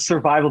sense of a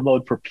survival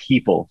mode for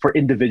people, for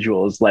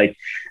individuals, like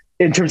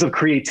in terms of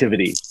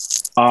creativity.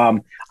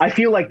 I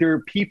feel like there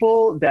are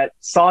people that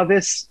saw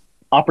this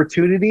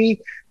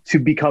opportunity to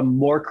become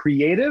more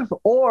creative,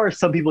 or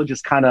some people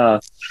just kind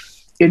of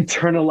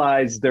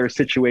internalized their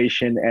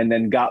situation and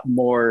then got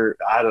more,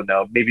 I don't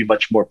know, maybe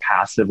much more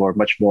passive or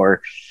much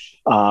more,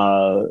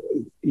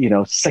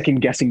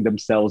 second guessing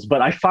themselves.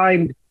 But I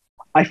find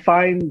I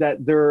find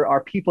that there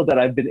are people that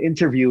I've been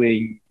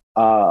interviewing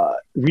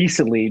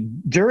recently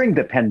during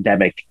the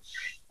pandemic.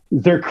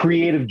 Their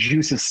creative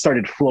juices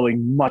started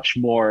flowing much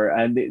more,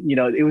 and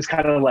it was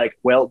kind of like,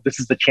 well, this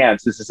is the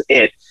chance, this is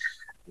it.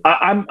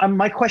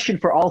 My question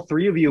for all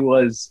three of you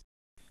was,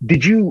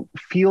 did you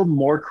feel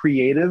more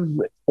creative,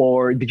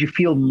 or did you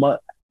feel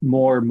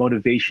more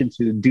motivation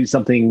to do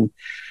something,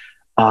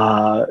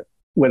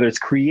 whether it's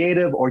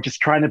creative or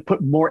just trying to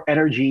put more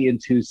energy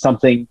into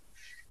something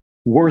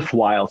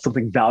worthwhile,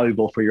 something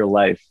valuable for your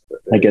life,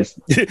 I guess?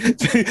 Do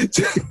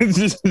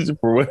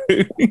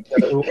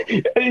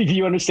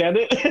you understand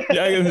it?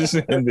 Yeah, I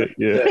understand it.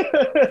 Yeah.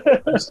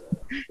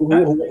 Who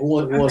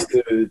wants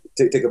to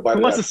take a bite?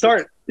 Who wants to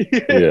start?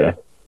 Yeah.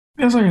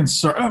 Yes, I can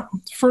start.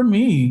 For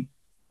me,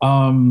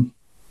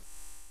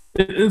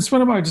 it's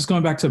been about just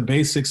going back to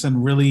basics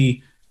and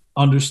really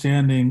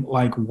understanding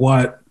like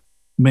what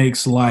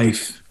makes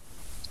life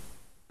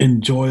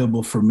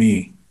enjoyable for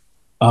me.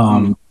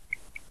 And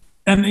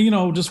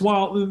just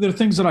while there are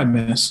things that I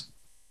miss,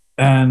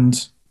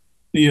 and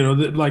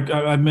like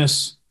I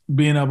miss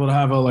being able to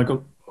have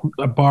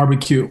a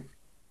barbecue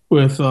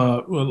with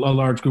a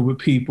large group of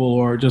people,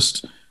 or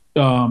just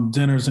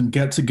dinners and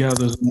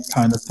get-togethers and that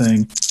kind of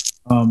thing.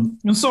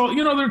 And so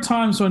there are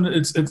times when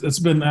it's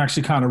been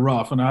actually kind of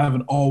rough, and I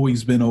haven't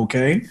always been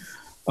okay.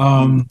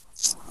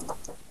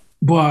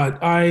 But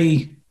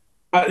I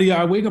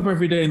wake up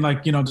every day and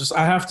just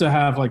I have to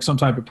have like some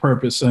type of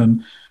purpose.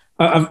 And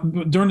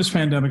during this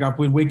pandemic, I've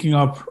been waking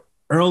up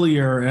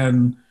earlier,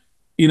 and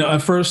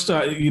at first,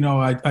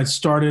 I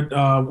started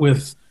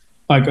with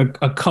like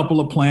a couple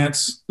of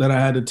plants that I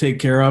had to take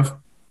care of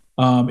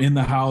in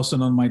the house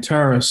and on my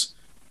terrace,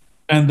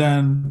 and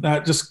then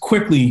that just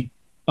quickly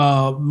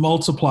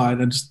multiplied.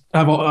 And just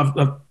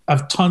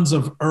have tons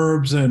of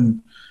herbs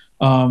and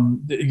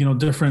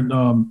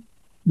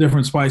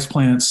different spice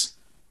plants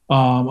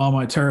on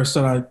my terrace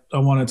that I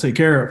want to take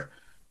care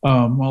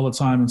of all the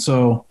time. And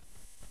so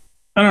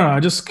I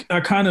don't know, I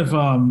kind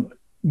of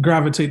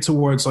gravitate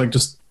towards like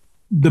just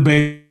the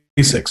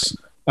basics,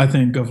 I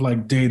think, of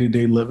like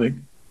day-to-day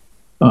living.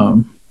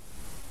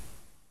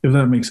 If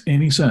that makes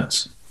any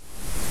sense.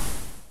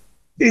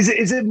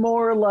 Is it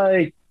more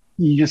like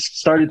you just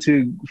started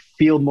to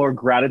feel more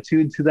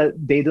gratitude to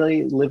that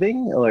day-to-day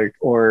living,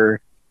 or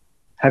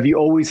have you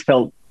always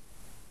felt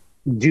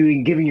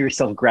giving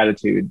yourself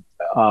gratitude,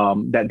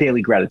 that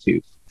daily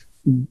gratitude?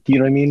 Do you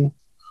know what I mean?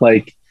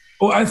 Like,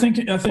 well, I think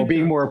or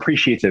being more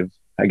appreciative,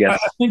 I guess.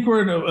 I think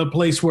we're in a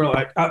place where,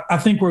 like, I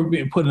think we're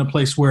being put in a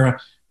place where,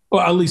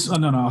 well, at least,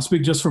 no, I'll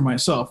speak just for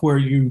myself, where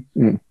you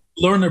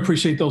learn to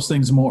appreciate those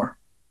things more.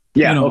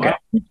 Yeah, okay. I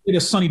appreciate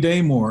a sunny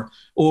day more,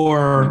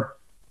 or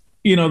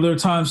there are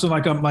times when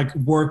I'm like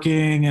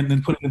working and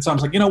then putting in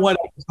times like, you know what,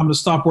 I'm gonna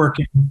stop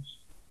working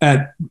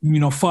at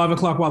 5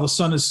 o'clock while the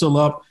sun is still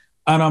up,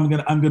 and I'm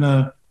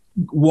gonna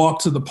walk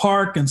to the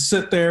park and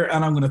sit there,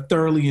 and I'm gonna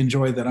thoroughly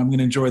enjoy that. I'm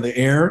gonna enjoy the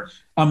air.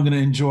 I'm gonna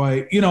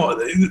enjoy,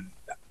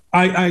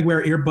 I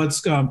wear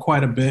earbuds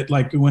quite a bit,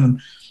 like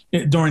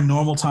during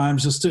normal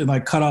times, just to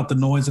like cut out the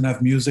noise and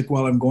have music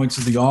while I'm going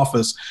to the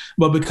office.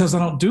 But because I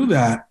don't do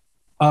that,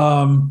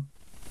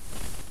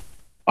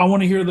 I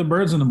want to hear the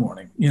birds in the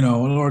morning,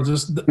 or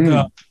just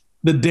the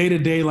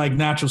day-to-day like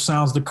natural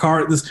sounds, the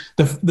car,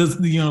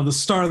 the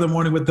start of the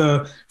morning with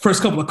the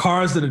first couple of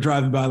cars that are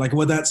driving by, like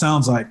what that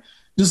sounds like.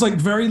 Just like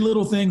very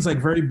little things, like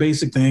very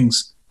basic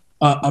things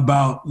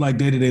about like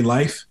day-to-day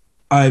life.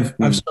 I've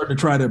started to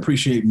try to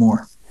appreciate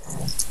more.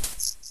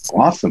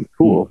 Awesome.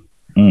 Cool.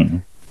 Mm-hmm.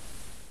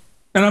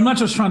 And I'm not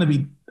trying to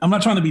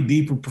be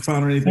deep or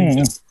profound or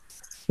anything,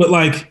 but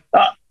like,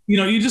 you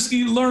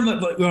learn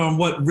that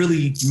what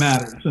really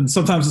matters. And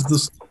sometimes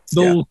it's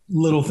those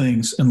little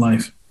things in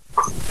life.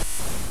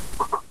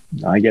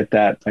 I get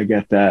that.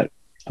 Akil,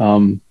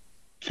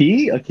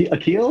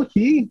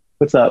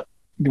 what's up?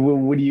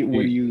 What do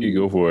you? You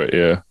go for it.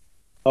 Yeah.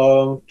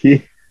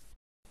 Key.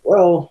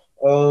 Well,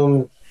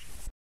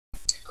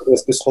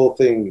 this whole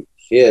thing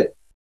hit.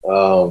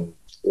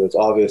 It was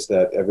obvious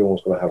that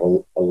everyone's going to have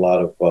a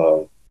lot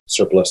of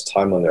surplus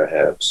time on their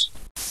hands,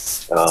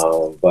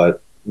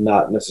 but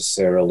not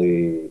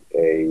necessarily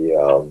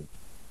an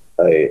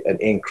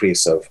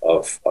increase of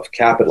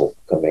capital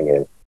coming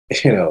in.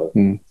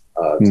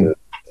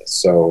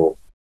 So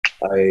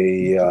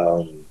I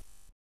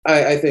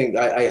think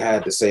I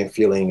had the same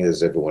feeling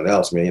as everyone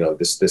else. I mean,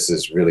 this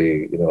is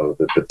really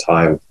the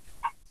time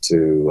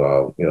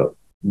to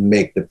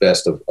make the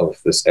best of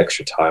this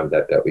extra time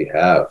that we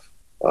have.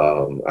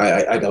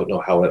 I don't know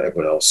how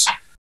everyone else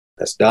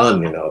has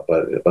done,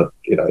 but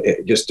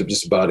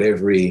just about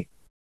every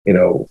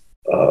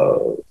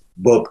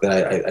book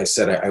that I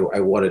said I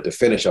wanted to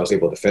finish, I was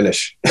able to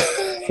finish.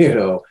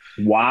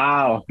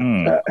 Wow,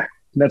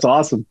 that's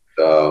awesome.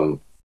 I've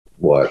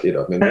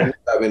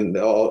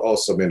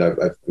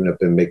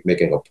been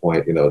making a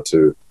point,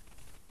 to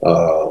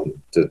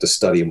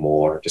study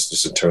more,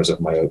 just in terms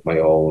of my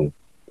own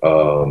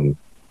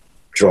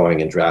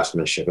drawing and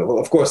draftsmanship.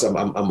 Of course,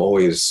 I'm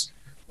always,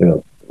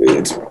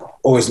 it's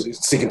always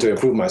seeking to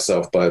improve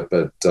myself, but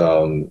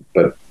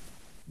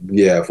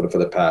yeah, for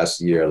the past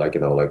year, like,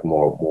 like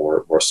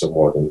more so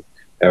more than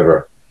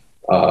ever.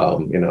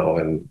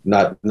 And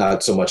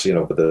not so much,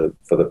 for the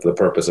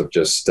purpose of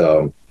just,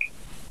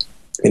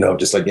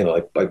 just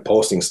like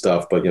posting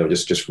stuff, but,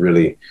 just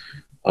really,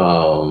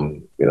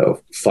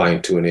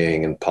 fine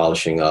tuning and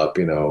polishing up,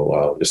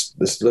 just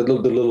the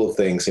little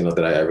things,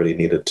 that I really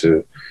needed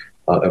to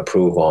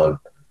improve on.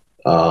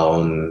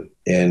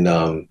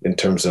 In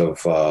terms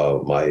of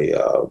my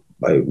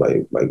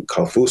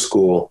kung fu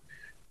school,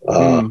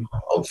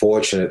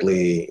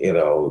 unfortunately,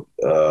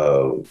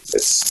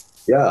 it's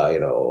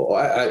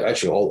I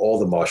actually all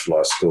the martial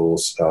arts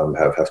schools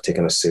have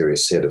taken a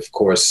serious hit. Of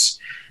course,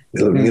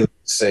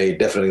 say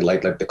definitely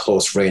like the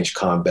close range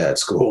combat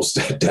schools,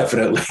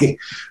 definitely,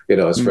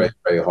 it's very,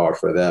 very hard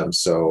for them.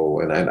 So,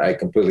 and I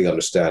completely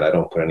understand. I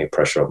don't put any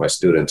pressure on my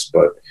students,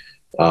 but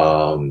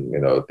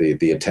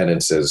the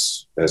attendance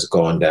has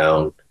gone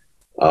down.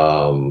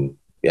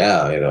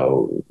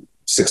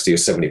 60 or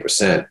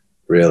 70%,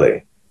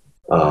 really.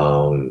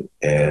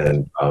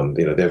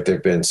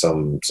 There've been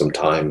some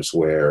times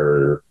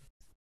where,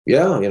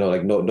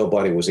 like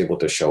nobody was able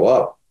to show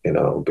up,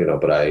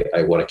 but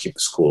I want to keep the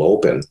school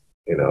open.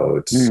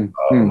 It's,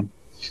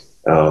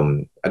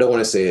 I don't want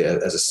to say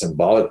it as a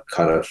symbolic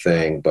kind of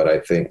thing, but I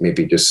think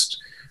maybe just,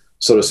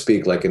 so to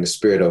speak, like in the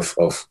spirit of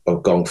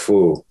Kung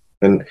Fu.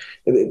 And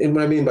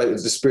what I mean by the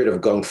spirit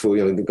of Kung Fu,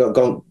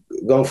 Kung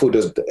Fu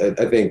does,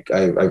 I think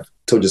I've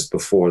told you this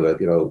before, that,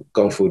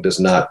 Kung Fu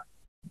does not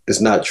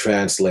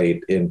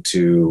translate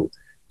into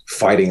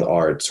fighting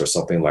arts or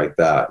something like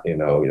that.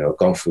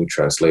 Kung Fu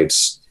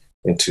translates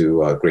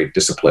into great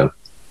discipline.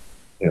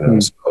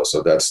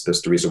 So that's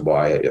the reason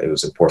why it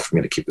was important for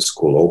me to keep the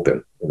school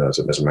open, as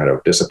a matter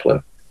of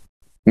discipline.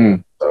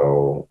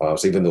 So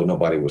even though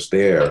nobody was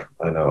there,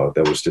 I know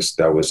that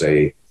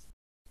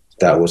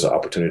was an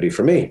opportunity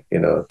for me,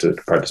 to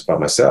practice by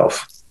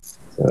myself.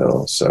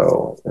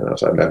 So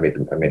I made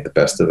the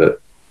best of it.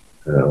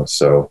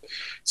 So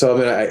I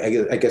mean,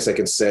 I guess I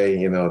can say,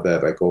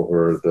 that like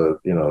over the,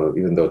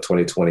 even though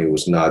 2020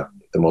 was not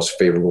the most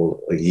favorable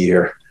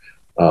year,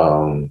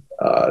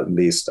 at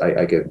least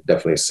I can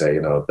definitely say,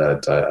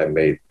 that I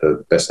made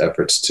the best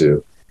efforts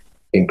to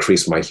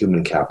increase my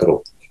human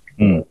capital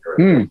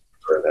during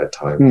that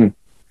time.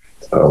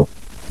 So.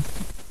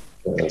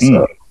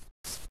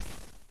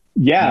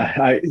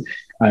 Yeah,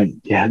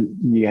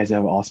 you guys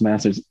have awesome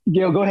answers.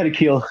 Gail, go ahead,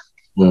 Akil.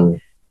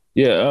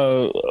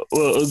 Yeah. Well,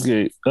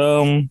 okay.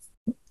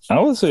 I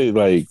would say,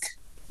 like,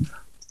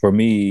 for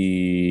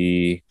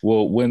me,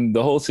 well, when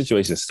the whole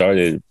situation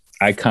started,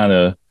 I kind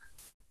of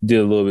did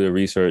a little bit of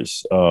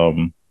research,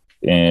 and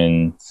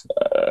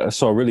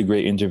saw a really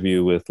great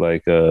interview with,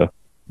 like, I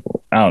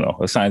don't know,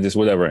 a scientist,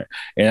 whatever,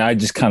 and I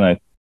just kind of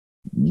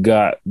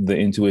got the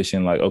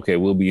intuition, like, okay,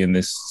 we'll be in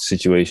this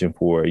situation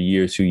for a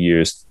year, 2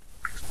 years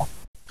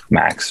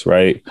max,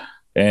 right?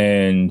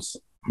 And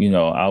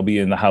I'll be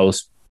in the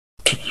house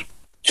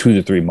 2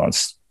 to 3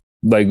 months.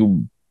 Like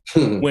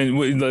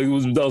when like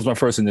that was my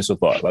first initial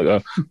thought. Like,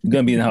 I'm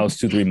gonna be in the house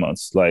 2-3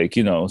 months. Like,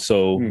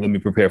 so let me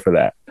prepare for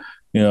that.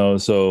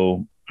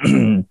 So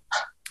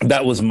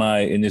that was my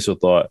initial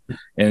thought.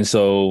 And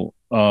so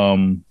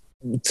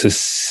to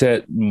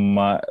set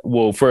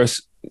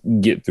first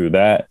get through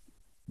that,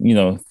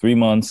 3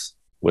 months,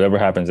 whatever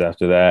happens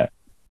after that,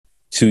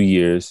 2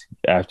 years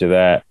after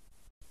that.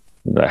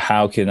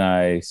 How can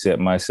I set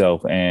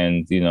myself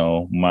and,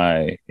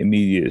 my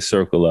immediate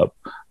circle up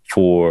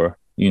for,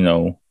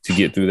 to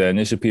get through that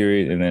initial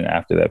period, and then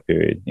after that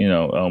period,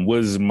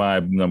 was my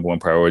number one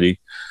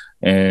priority.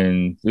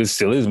 And it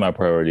still is my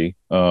priority,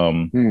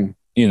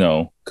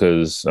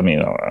 because, I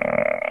mean,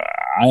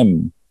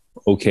 I'm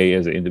okay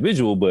as an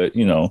individual, but,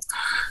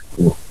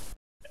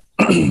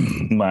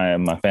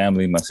 my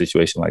family, my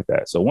situation like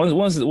that. So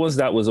once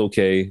that was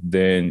okay,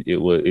 then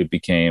it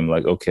became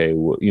like, okay,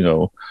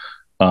 well,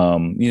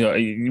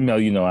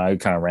 I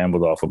kind of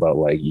rambled off about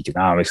like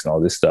economics and all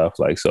this stuff.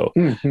 Like, so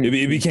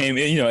it became,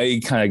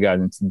 it kind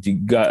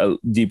of got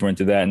deeper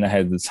into that, and I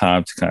had the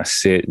time to kind of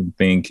sit and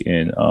think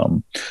and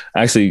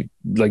actually,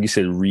 like you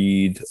said,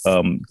 read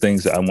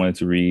things that I wanted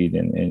to read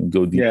and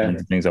go deeper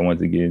into things I wanted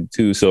to get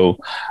into. So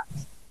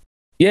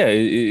yeah,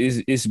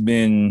 it's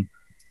been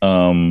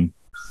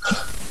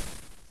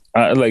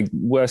like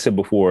what I said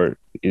before.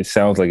 It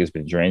sounds like it's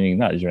been draining,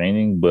 not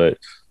draining, but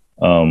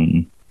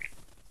a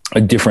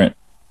different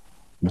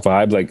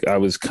vibe. Like, I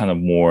was kind of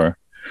more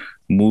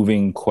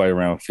moving quite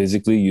around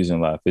physically, using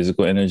a lot of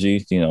physical energy,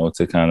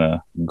 to kind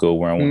of go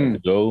where I wanted to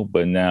go.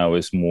 But now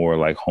it's more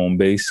like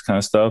home-based kind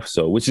of stuff.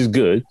 So, which is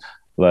good.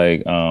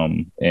 Like,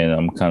 and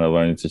I'm kind of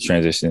learning to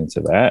transition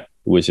into that,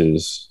 which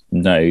is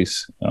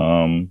nice.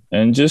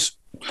 And just,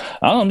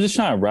 I don't know, I'm just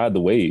trying to ride the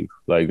wave.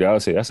 Like, I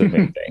would say that's the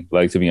main thing.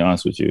 Like, to be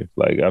honest with you,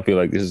 like, I feel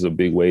like this is a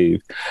big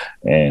wave,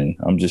 and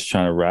I'm just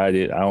trying to ride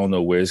it. I don't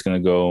know where it's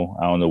going to go.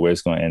 I don't know where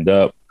it's going to end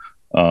up.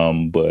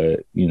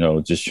 But,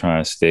 just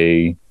trying to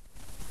stay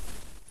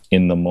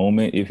in the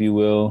moment, if you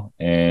will,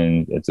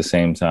 and at the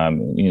same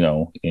time,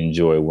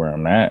 enjoy where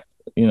I'm at,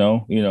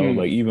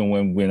 like,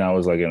 even when I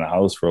was like in the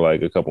house for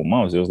like a couple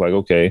months, it was like,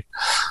 okay,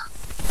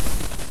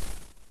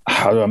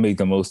 how do I make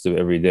the most of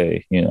every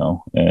day, you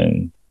know,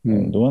 and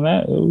doing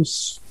that, it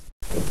was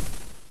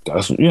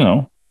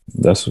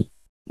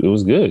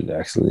good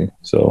actually.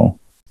 So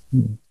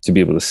to be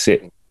able to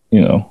sit,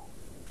 you know.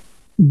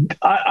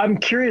 I'm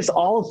curious,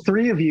 all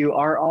three of you,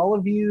 are all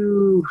of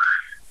you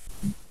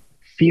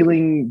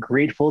feeling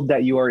grateful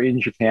that you are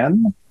in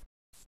Japan?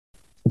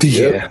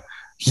 Yeah.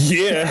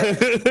 Yeah.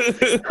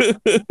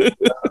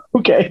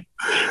 Okay.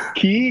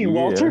 Key,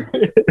 Walter?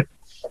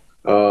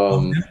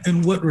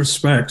 In what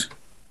respect?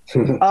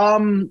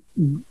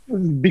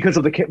 Because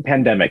of the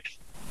pandemic.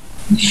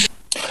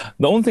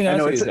 The only thing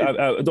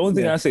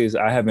I say is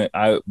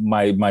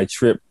my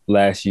trip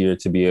last year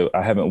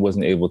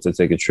wasn't able to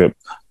take a trip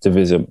to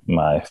visit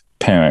my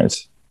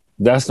parents.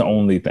 That's the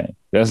only thing.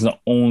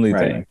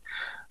 Thing.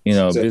 You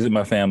know, visit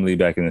my family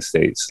back in the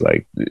States.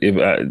 Like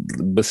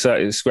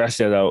besides scratch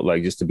that out,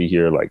 like just to be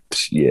here, like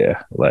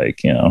yeah,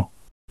 like you know.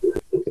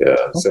 Yeah,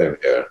 same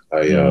here.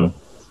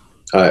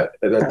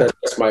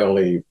 That's my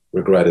only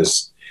regret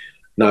is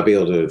not be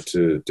able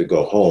to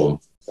go home.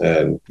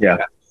 And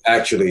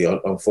actually,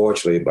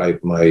 unfortunately,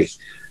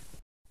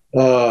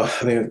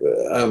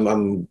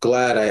 I'm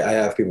glad I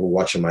have people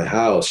watching my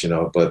house, you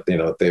know, but you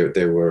know,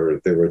 there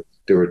were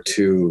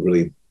two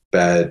really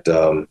bad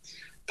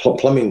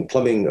plumbing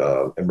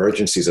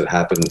emergencies that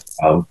happened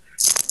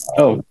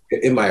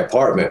in my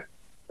apartment.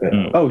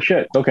 Oh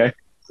shit. Okay.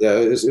 Yeah,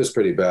 it was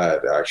pretty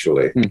bad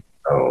actually. And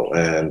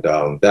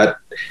that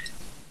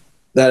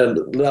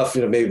enough,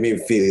 you know, made me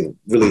feel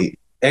really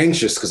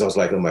anxious because I was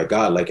like, oh my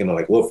God, like, you know,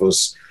 like what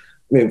was,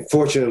 I mean,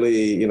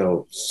 fortunately, you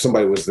know,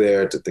 somebody was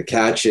there to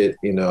catch it,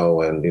 you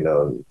know, and, you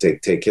know,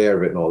 take care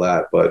of it and all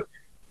that. But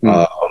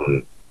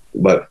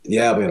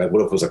yeah, I mean, like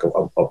what if it was like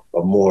a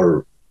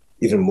more,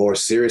 even more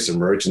serious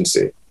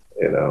emergency,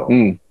 you know?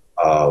 You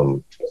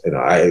know,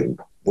 I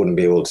wouldn't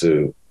be able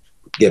to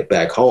get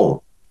back home,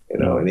 you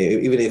know, and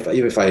even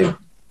if I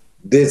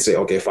did say,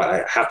 okay, if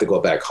I have to go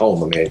back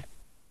home, I mean,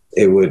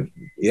 it would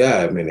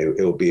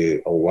be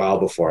a while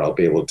before I'll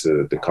be able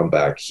to come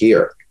back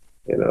here,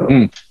 you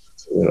know.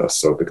 You know,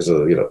 so because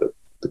of, you know,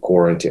 the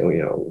quarantine,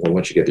 you know,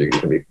 once you get there,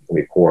 you're gonna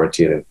be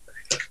quarantined, and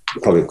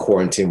probably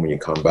quarantine when you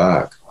come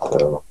back. You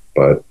know?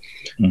 But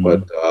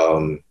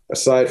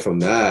aside from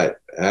that,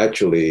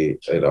 actually,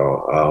 you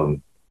know,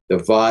 the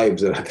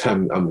vibes that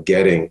I'm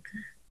getting,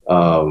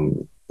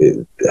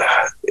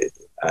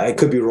 I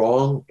could be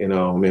wrong, you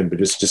know. I mean, but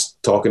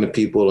just talking to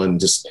people and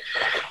just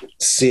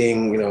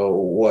seeing, you know,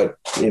 what,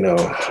 you know,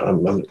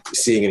 I'm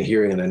seeing and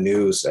hearing in the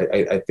news,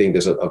 I think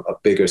there's a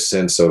bigger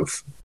sense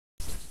of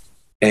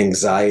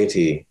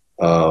anxiety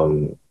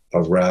around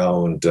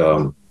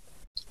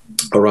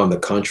the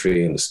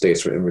country and the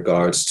States in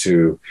regards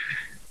to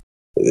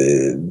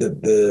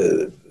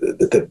the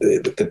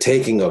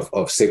taking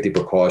of safety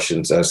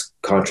precautions as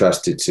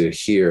contrasted to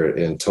here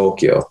in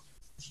Tokyo.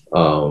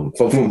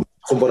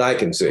 From what I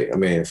can see, I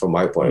mean, from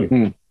my point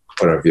of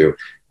view,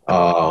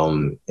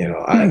 you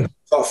know,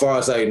 as far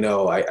as I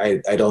know, I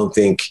don't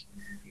think,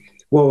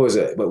 what was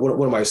it? But one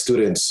of my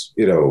students,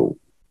 you know,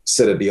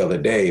 said it the other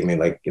day. I mean,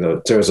 like, you know,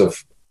 in terms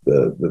of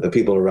the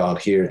people around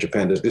here in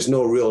Japan, there's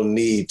no real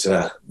need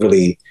to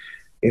really,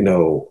 you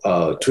know,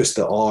 twist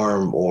the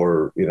arm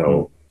or, you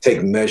know,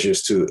 take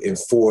measures to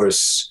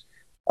enforce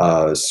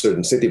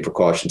certain safety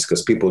precautions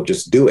because people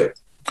just do it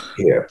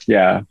here.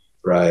 Yeah.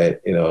 Right.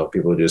 You know,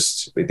 people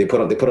just, they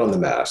put on the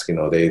mask, you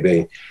know,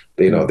 they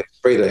you know, they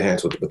spray their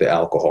hands with the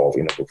alcohol,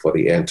 you know, before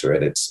they enter.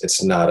 And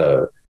it's not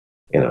a,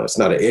 you know, it's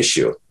not an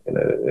issue, and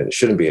it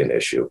shouldn't be an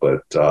issue,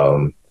 but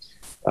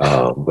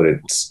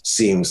it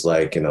seems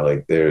like, you know,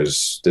 like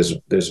there's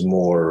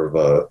more of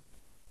a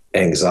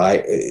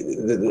anxiety.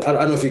 I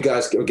don't know if you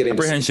guys are getting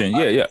apprehension.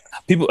 Yeah.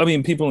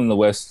 People in the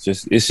West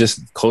it's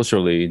just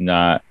culturally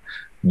not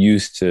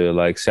used to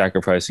like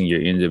sacrificing your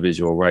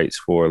individual rights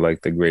for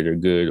like the greater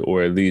good,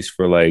 or at least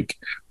for like,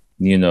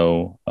 you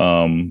know,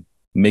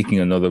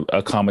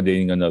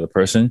 accommodating another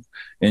person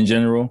in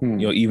general. You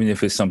know, even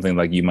if it's something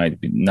like you might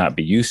not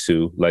be used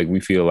to, like we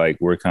feel like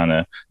we're kind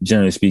of,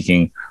 generally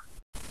speaking,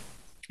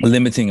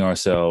 limiting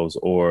ourselves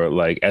or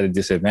like at a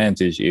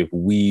disadvantage if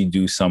we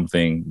do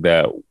something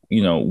that,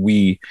 you know,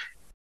 we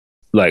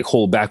like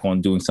hold back on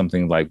doing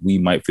something like we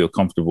might feel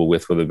comfortable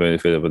with for the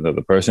benefit of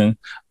another person.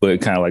 But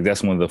kind of like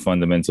that's one of the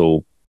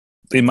fundamental,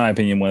 in my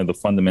opinion, one of the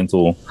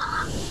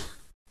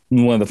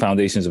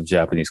foundations of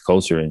Japanese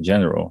culture in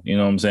general. You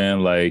know what I'm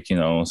saying? Like, you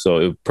know, so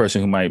a person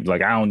who might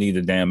like, I don't need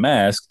a damn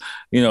mask,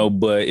 you know,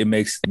 but it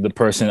makes the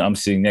person I'm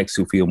sitting next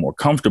to feel more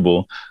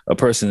comfortable. A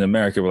person in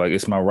America, like,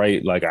 it's my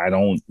right. Like, I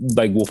don't,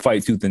 like, we'll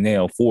fight tooth and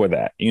nail for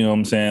that. You know what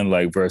I'm saying?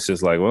 Like,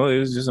 versus like, well,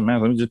 it's just a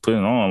mask. Let me just put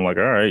it on. Like,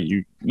 all right,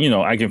 you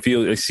know, I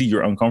see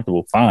you're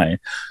uncomfortable. Fine.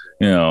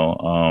 You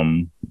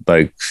know,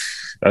 like,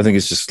 I think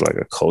it's just like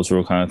a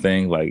cultural kind of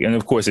thing. Like, and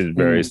of course it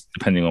varies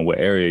depending on what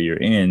area you're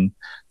in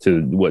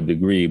to what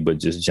degree, but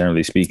just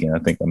generally speaking, I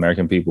think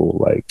American people,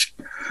 like,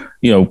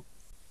 you know,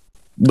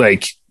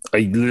 like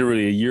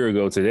literally a year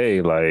ago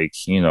today,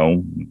 like, you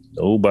know,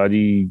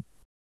 nobody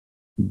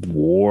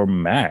wore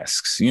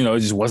masks. You know,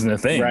 it just wasn't a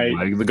thing. Right.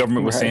 Like the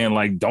government was Right. saying,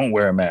 like, don't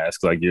wear a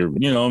mask. Like you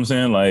know what I'm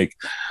saying? Like,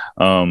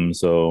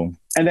 so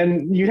And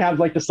then you have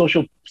like the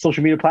social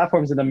media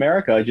platforms in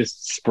America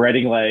just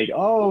spreading like,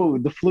 oh,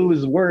 the flu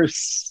is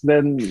worse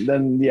than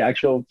the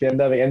actual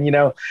pandemic. And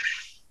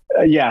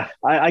yeah,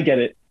 I get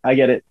it. I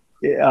get it.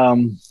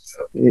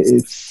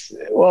 It's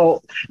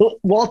well,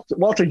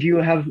 Walter, do you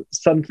have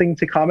something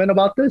to comment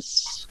about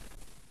this?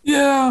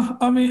 Yeah,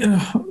 I mean,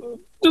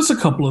 just a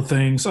couple of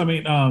things. I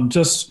mean,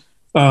 just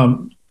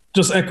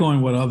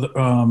echoing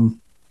what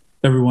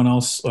everyone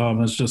else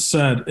has just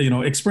said.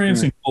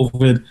 Experiencing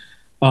COVID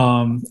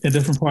in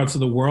different parts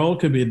of the world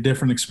could be a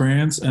different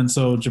experience, and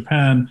so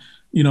Japan,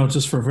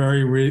 just for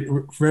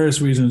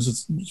various reasons,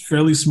 it's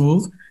fairly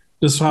smooth.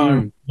 Just how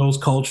it goes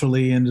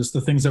culturally and just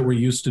the things that we're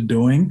used to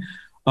doing.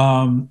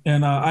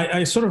 And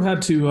I sort of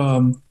had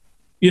to,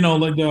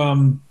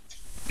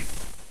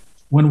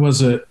 when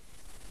was it?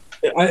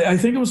 I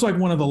think it was like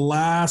one of the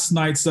last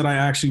nights that I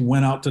actually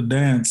went out to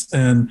dance,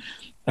 and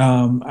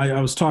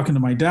I was talking to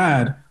my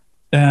dad,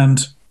 and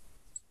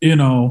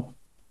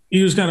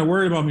he was kind of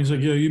worried about me. He's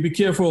like, "Yo, you be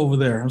careful over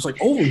there." I was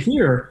like, "Over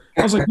here?"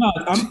 I was like, "No,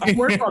 I'm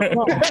worried about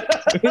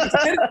it's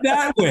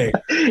that way.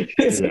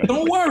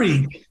 Don't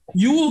worry,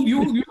 you'll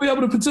be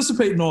able to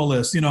participate in all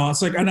this."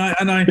 It's like, and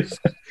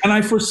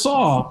I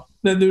foresaw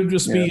that there would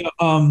just be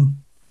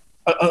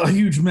a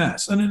huge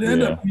mess, and it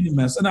ended up being a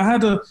mess. And I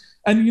had to,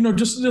 and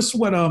just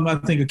what I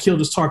think Akil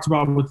just talked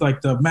about with like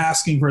the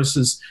masking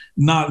versus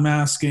not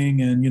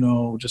masking, and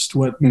just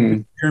what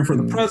hearing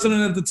from the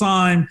president at the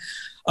time.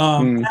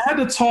 I had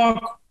to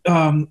talk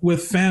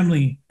with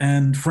family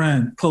and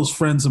close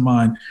friends of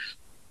mine,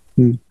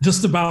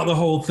 just about the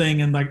whole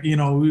thing, and like we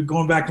were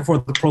going back and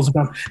forth the pros and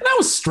cons, and I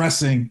was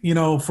stressing,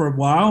 for a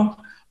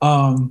while.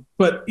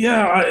 But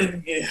yeah,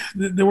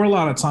 there were a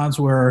lot of times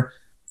where,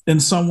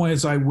 in some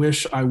ways, I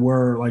wish I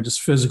were like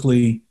just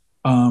physically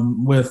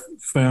with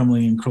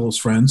family and close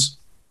friends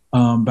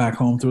back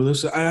home through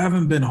this. I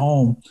haven't been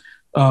home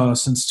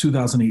since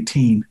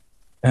 2018,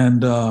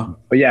 and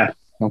but yeah.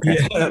 Okay.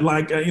 Yeah,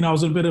 like I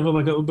was in a bit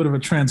of a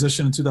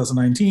transition in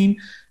 2019.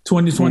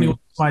 2020 was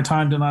my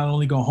time to not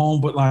only go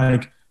home, but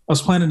like I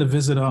was planning to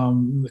visit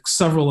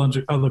several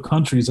other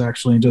countries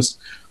actually, and just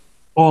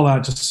all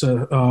that just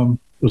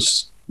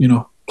was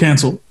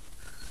canceled.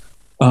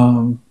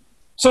 So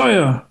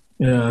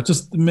yeah,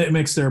 just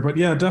mixed there. But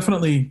yeah,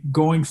 definitely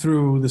going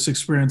through this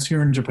experience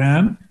here in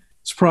Japan,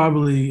 it's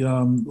probably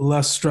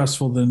less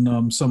stressful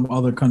than some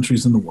other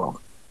countries in the world.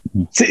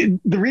 See,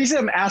 the reason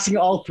I'm asking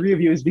all three of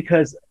you is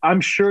because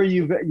I'm sure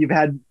you've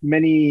had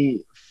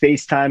many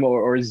FaceTime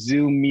or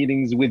Zoom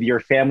meetings with your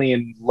family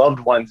and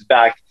loved ones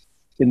back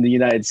in the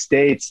United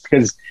States,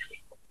 because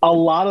a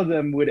lot of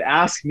them would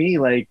ask me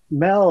like,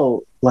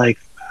 Mel, like,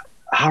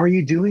 how are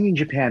you doing in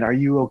Japan? Are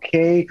you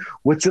okay?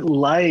 What's it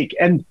like?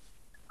 And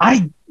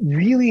I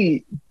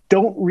really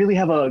don't really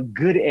have a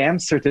good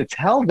answer to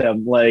tell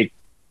them, like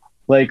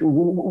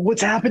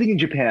what's happening in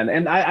Japan.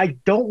 And I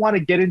don't want to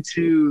get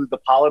into the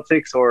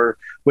politics or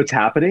what's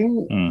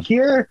happening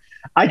here.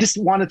 I just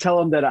want to tell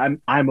them that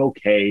I'm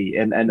okay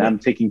and I'm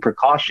taking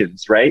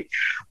precautions, right?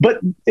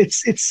 But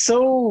it's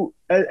so,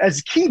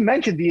 as Key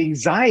mentioned, the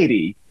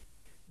anxiety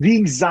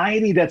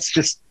that's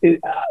just,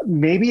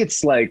 maybe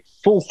it's like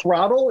full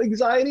throttle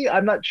anxiety.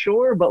 I'm not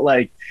sure, but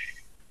like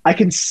I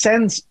can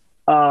sense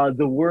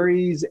the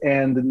worries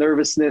and the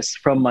nervousness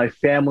from my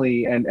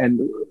family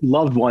and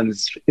loved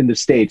ones in the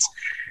States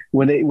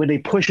when they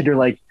push it. They're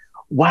like,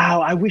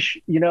 "Wow, I wish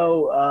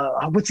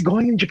what's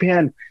going in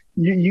Japan.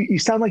 You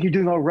sound like you're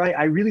doing all right.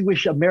 I really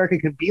wish America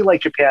could be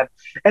like Japan."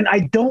 And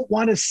I don't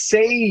want to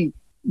say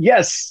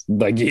yes.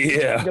 Like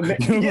yeah,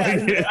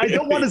 I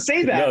don't want to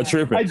say that. No,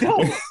 tripping. I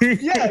don't.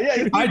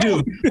 Yeah. I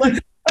do.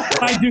 Like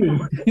I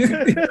do.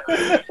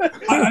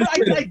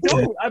 I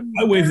don't.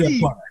 I wave that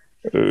flag.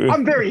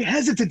 I'm very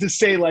hesitant to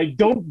say like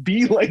don't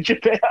be like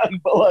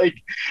Japan, but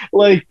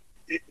like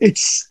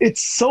it's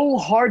so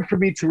hard for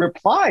me to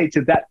reply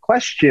to that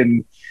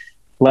question.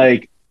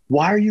 Like,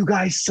 why are you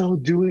guys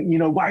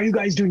why are you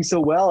guys doing so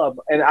well?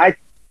 And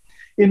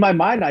in my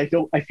mind, I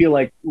feel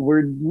like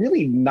we're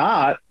really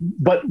not,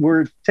 but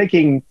we're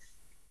taking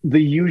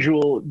the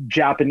usual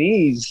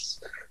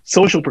Japanese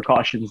social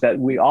precautions that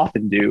we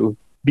often do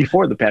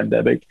before the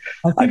pandemic.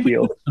 I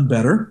feel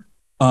better,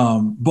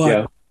 but.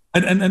 Yeah.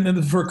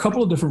 And for a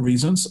couple of different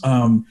reasons.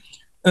 And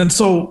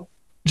so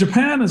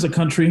Japan as a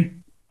country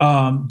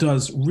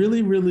does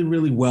really, really,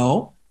 really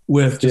well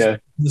with just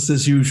business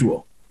as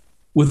usual.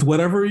 With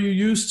whatever you're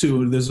used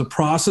to, there's a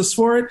process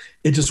for it.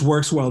 It just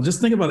works well. Just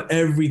think about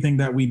everything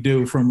that we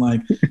do, from like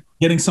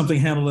getting something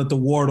handled at the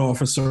ward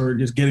office or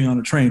just getting on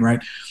a train,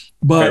 right?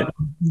 But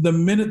the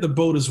minute the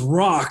boat is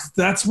rocked,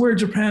 that's where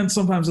Japan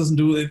sometimes doesn't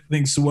do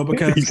things so well,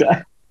 because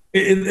exactly.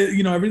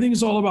 Everything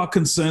is all about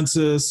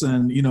consensus,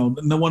 and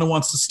no one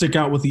wants to stick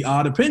out with the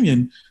odd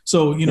opinion.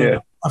 So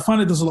I find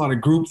that there's a lot of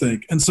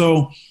groupthink, and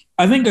so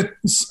I think a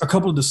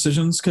couple of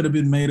decisions could have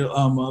been made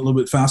a little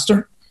bit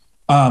faster.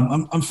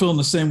 I'm feeling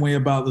the same way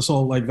about this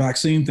whole like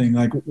vaccine thing.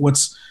 Like,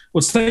 what's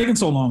taking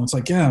so long? It's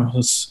like, yeah,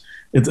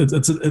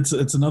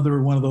 it's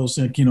another one of those,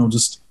 like,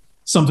 just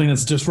something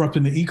that's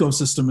disrupting the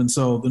ecosystem, and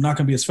so they're not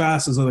going to be as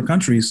fast as other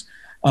countries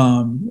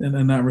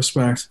in that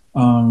respect.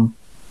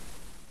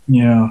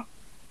 Yeah.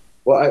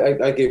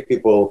 Well, I give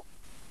people,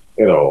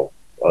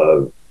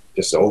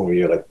 just an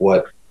overview, like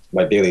what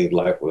my daily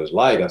life was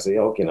like. I say,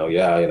 I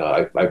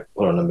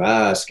put on a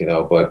mask,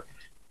 but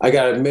I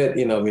gotta admit,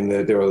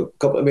 there were a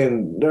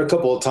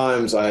couple of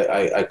times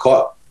I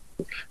caught,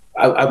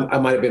 I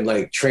might have been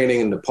like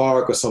training in the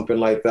park or something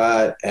like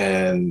that,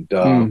 and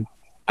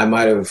I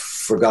might have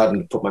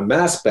forgotten to put my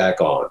mask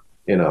back on,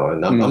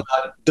 and I'm not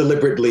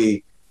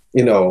deliberately,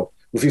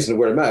 refusing to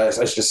wear a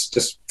mask. I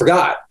just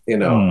forgot,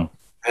 And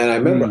I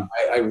remember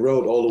I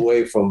rode all the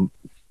way from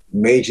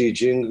Meiji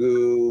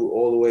Jingu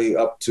all the way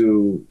up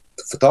to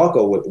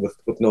Futako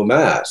with no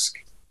mask.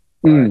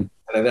 And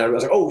then I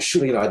was like, oh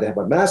shoot, I had to have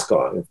my mask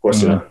on. And of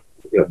course, to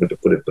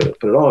put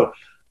it on,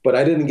 but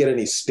I didn't get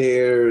any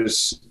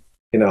stares.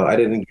 I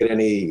didn't get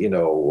any, hey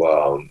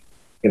man,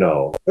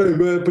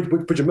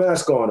 put your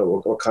mask on,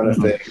 or kind of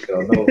thing.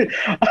 No.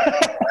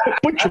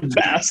 Put your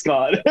mask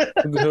on.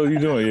 What the hell are you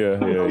doing? Yeah.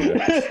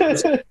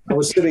 I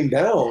was sitting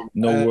down.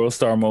 No World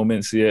Star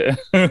moments yet.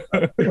 Two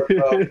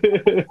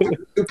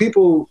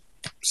people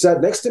sat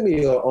next to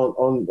me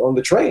on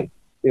the train,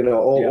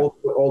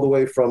 all the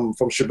way from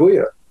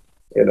Shibuya,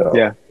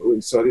 Yeah.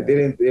 So they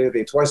didn't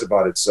think twice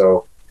about it.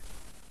 So,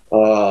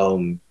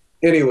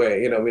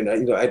 anyway,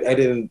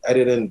 I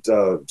didn't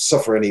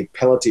suffer any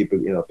penalty,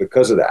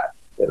 because of that,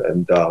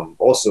 and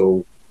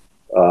also,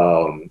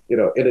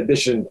 in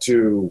addition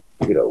to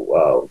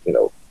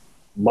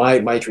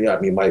my tree, I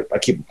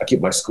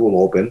keep my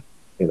school open,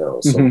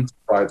 so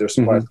they're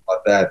surprised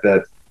about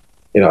that,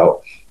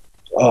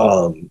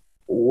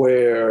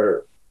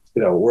 where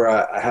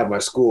I have my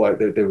school,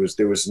 there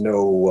was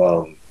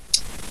no.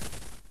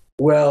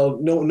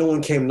 No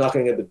one came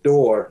knocking at the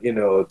door,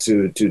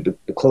 to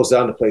close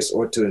down the place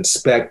or to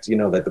inspect,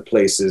 that the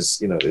place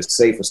is, is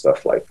safe and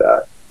stuff like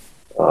that.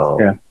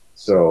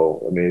 So,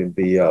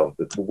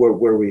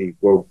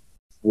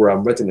 where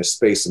I'm renting the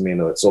space,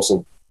 it's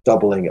also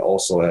doubling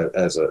also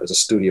as a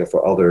studio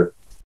for other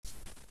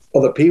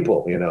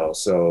people,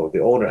 So the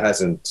owner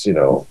hasn't,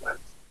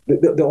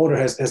 the owner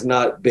has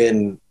not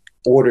been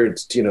ordered,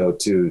 to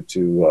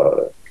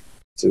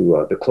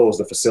close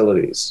the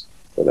facilities.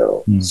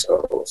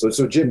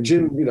 So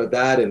gym,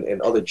 that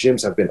and other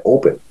gyms have been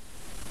open,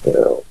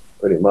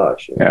 pretty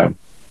much.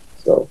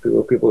 So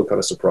people are kind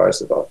of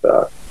surprised about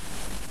that.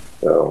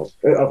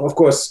 Of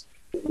course,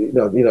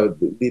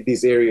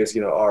 these areas,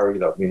 are,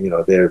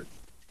 they're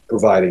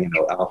providing,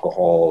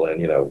 alcohol,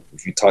 and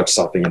if you touch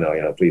something,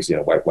 please,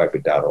 wipe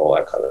it down, and all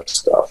that kind of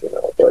stuff,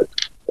 But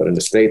in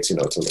the States,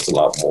 it's a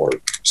lot more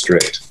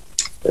strict,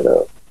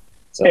 So.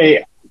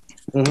 Hey.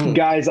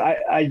 Guys,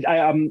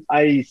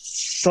 I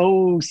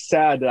so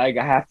sad that I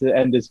have to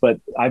end this, but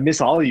I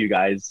miss all of you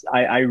guys.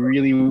 I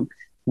really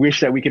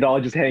wish that we could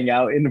all just hang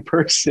out in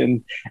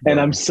person, and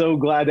I'm so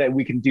glad that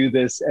we can do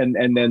this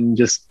and then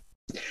just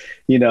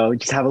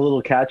have a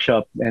little catch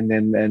up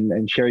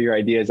and share your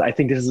ideas. I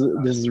think this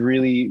is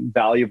really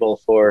valuable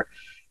for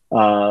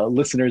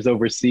listeners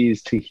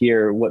overseas to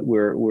hear what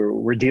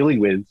we're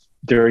dealing with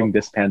during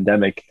this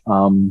pandemic.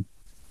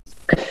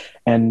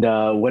 And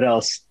what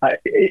else?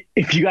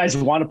 If you guys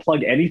want to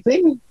plug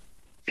anything,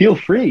 feel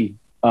free.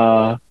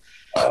 Japan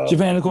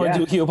According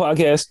to Akio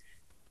podcast.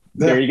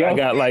 There you go. I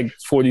got like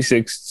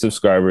 46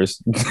 subscribers.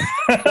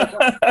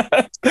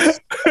 I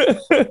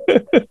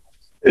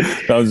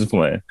was just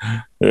playing.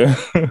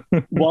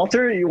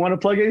 Walter, you want to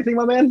plug anything,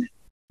 my man?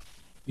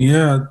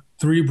 Yeah,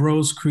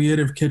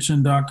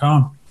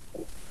 3broscreativekitchen.com.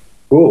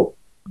 Cool.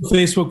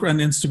 Facebook and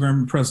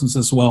Instagram presence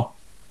as well.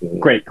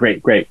 Great.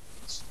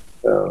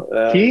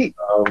 Keith?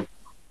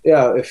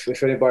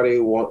 If anybody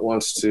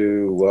wants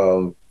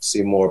to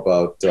see more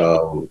about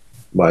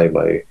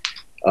my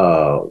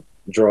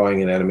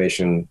drawing and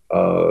animation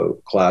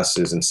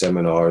classes and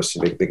seminars,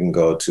 they can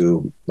go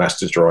to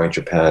Masters Drawing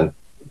Japan,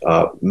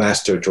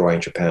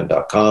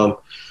 masterdrawingjapan.com.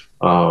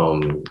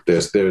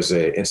 There's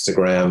a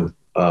Instagram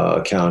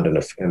account and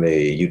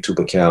a YouTube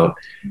account,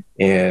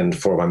 and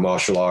for my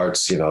martial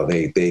arts,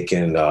 they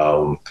can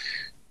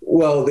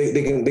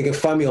they can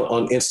find me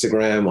on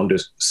Instagram under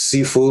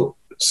Sifu,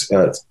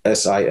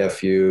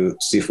 SIFU,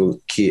 Sifu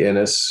Ki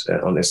Ennis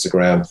on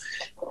Instagram,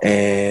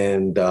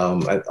 and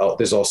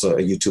there's also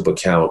a YouTube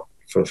account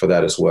for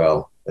that as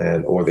well,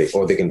 and or they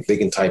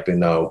can type in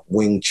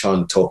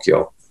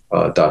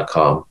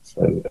wingchuntokyo.com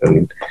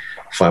and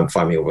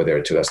find me over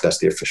there too. That's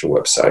the official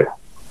website.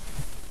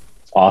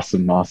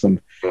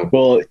 Awesome.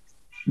 Well,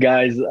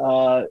 guys,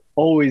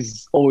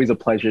 always a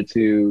pleasure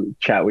to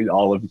chat with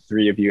all of the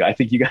three of you. I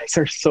think you guys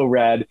are so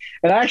rad,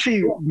 and I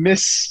actually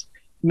miss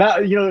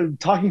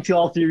talking to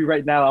all three of you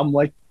right now. I'm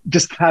like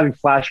just having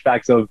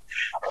flashbacks of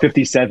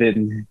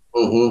 57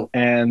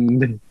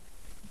 and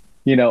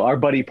our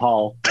buddy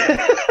Paul.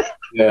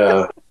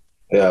 Yeah.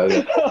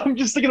 I'm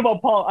just thinking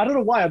about Paul. I don't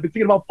know why. I've been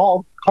thinking about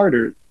Paul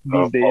Carter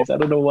these days. I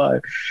don't know why.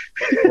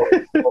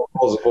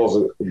 Paul's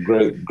a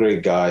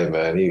great guy,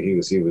 man. He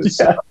was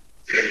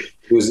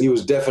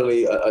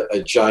definitely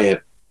a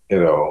giant, you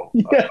know.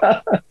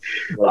 Yeah.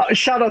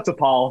 Shout out to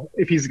Paul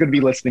if he's going to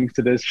be listening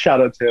to this. Shout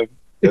out to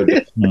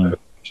him.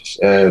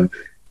 And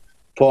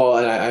Paul,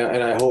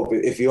 and I hope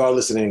if you are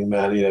listening,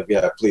 man, you know,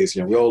 yeah, please,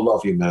 you know, we all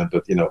love you, man,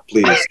 but you know,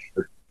 please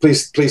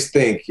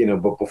think, you know,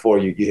 but before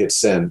you hit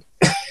send.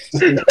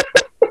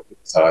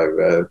 Sorry,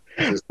 man.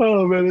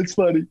 Oh man, it's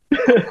funny.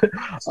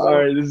 All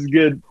right, this is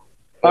good.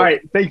 All right,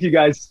 thank you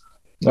guys.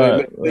 All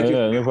right,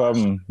 no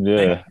problem.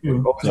 Yeah,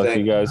 talk to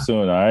you guys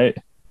soon. All right.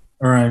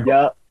 All right.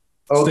 Yeah.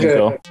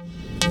 Okay.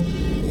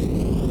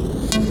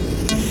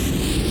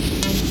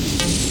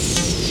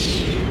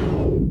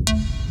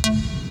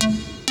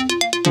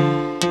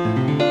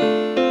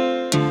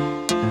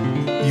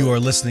 You are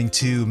listening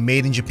to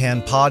Made in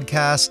Japan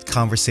podcast,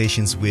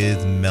 Conversations with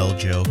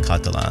Meljo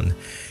Catalan.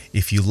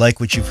 If you like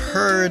what you've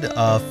heard,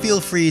 feel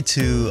free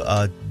to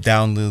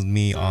download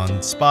me on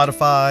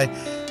Spotify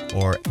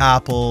or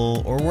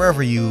Apple or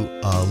wherever you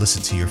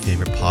listen to your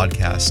favorite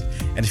podcast.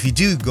 And if you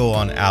do go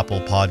on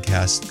Apple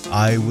Podcast,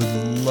 I would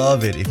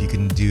love it if you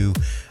can do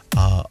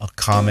a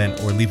comment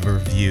or leave a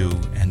review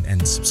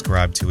and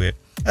subscribe to it,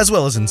 as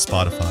well as in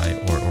Spotify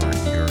or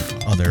your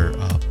other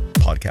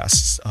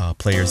podcasts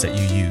players that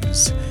you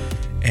use.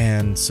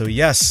 And so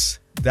yes,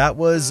 that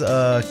was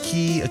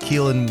Key,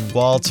 Akil, and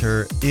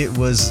Walter. It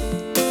was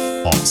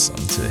awesome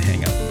to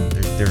hang out with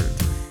them. They're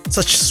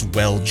such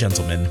swell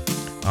gentlemen.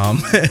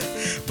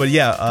 But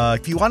yeah,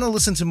 if you want to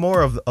listen to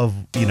more of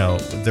you know,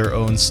 their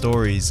own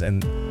stories,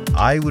 and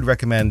I would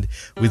recommend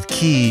with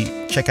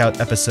Key, check out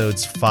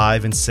episodes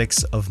 5 and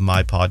 6 of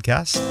my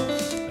podcast.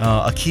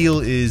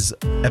 Akil is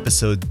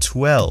episode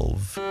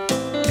 12,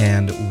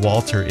 and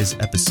Walter is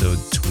episode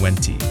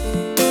 20.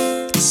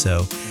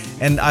 So,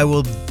 and I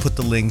will put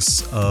the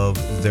links of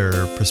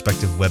their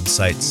respective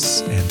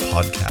websites and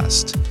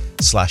podcast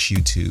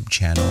 /YouTube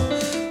channel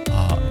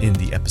in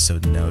the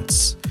episode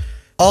notes.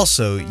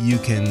 Also, you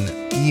can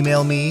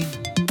email me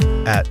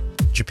at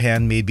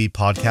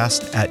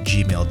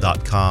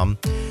japanmadebepodcast@gmail.com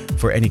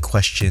for any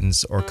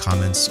questions or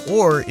comments,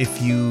 or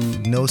if you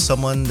know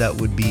someone that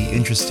would be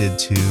interested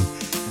to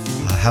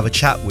have a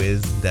chat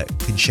with that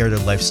can share their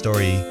life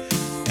story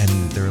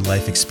and their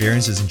life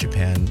experiences in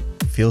Japan,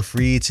 feel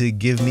free to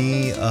give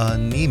me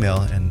an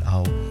email and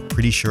I'm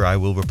pretty sure I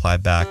will reply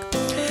back.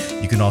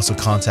 You can also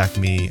contact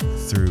me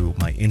through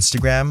my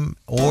Instagram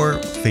or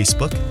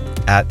Facebook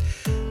at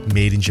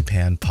Made in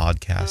Japan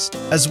Podcast,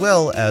 as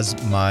well as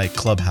my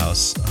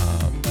Clubhouse.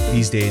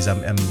 These days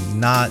I'm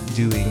not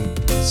doing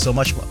so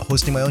much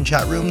hosting my own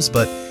chat rooms,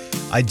 but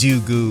I do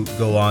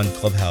go on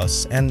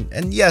Clubhouse,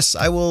 and yes,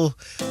 I will,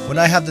 when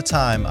I have the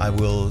time, I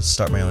will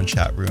start my own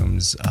chat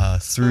rooms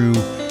through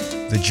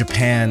the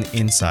Japan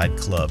Inside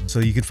Club. So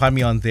you can find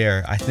me on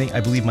there. I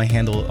believe my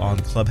handle on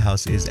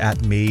Clubhouse is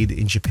at Made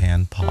in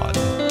Japan Pod.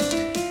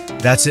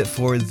 That's it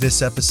for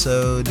this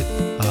episode.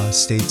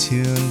 Stay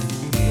tuned.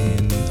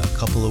 In a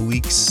couple of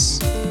weeks,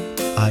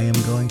 I am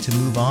going to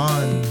move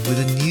on with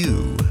a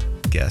new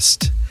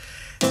guest.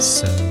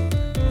 So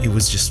it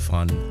was just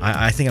fun.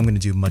 I think I'm going to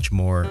do much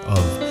more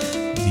of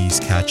these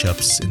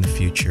catch-ups in the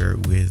future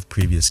with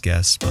previous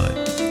guests, but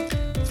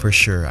for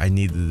sure, I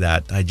needed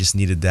that. I just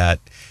needed that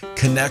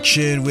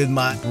connection with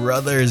my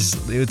brothers.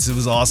 It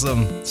was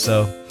awesome.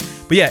 So,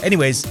 but yeah,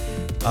 anyways,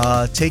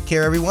 take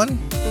care, everyone.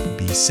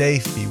 Be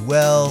safe, be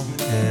well,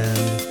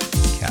 and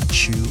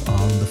catch you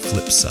on the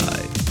flip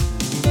side.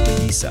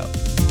 Peace out.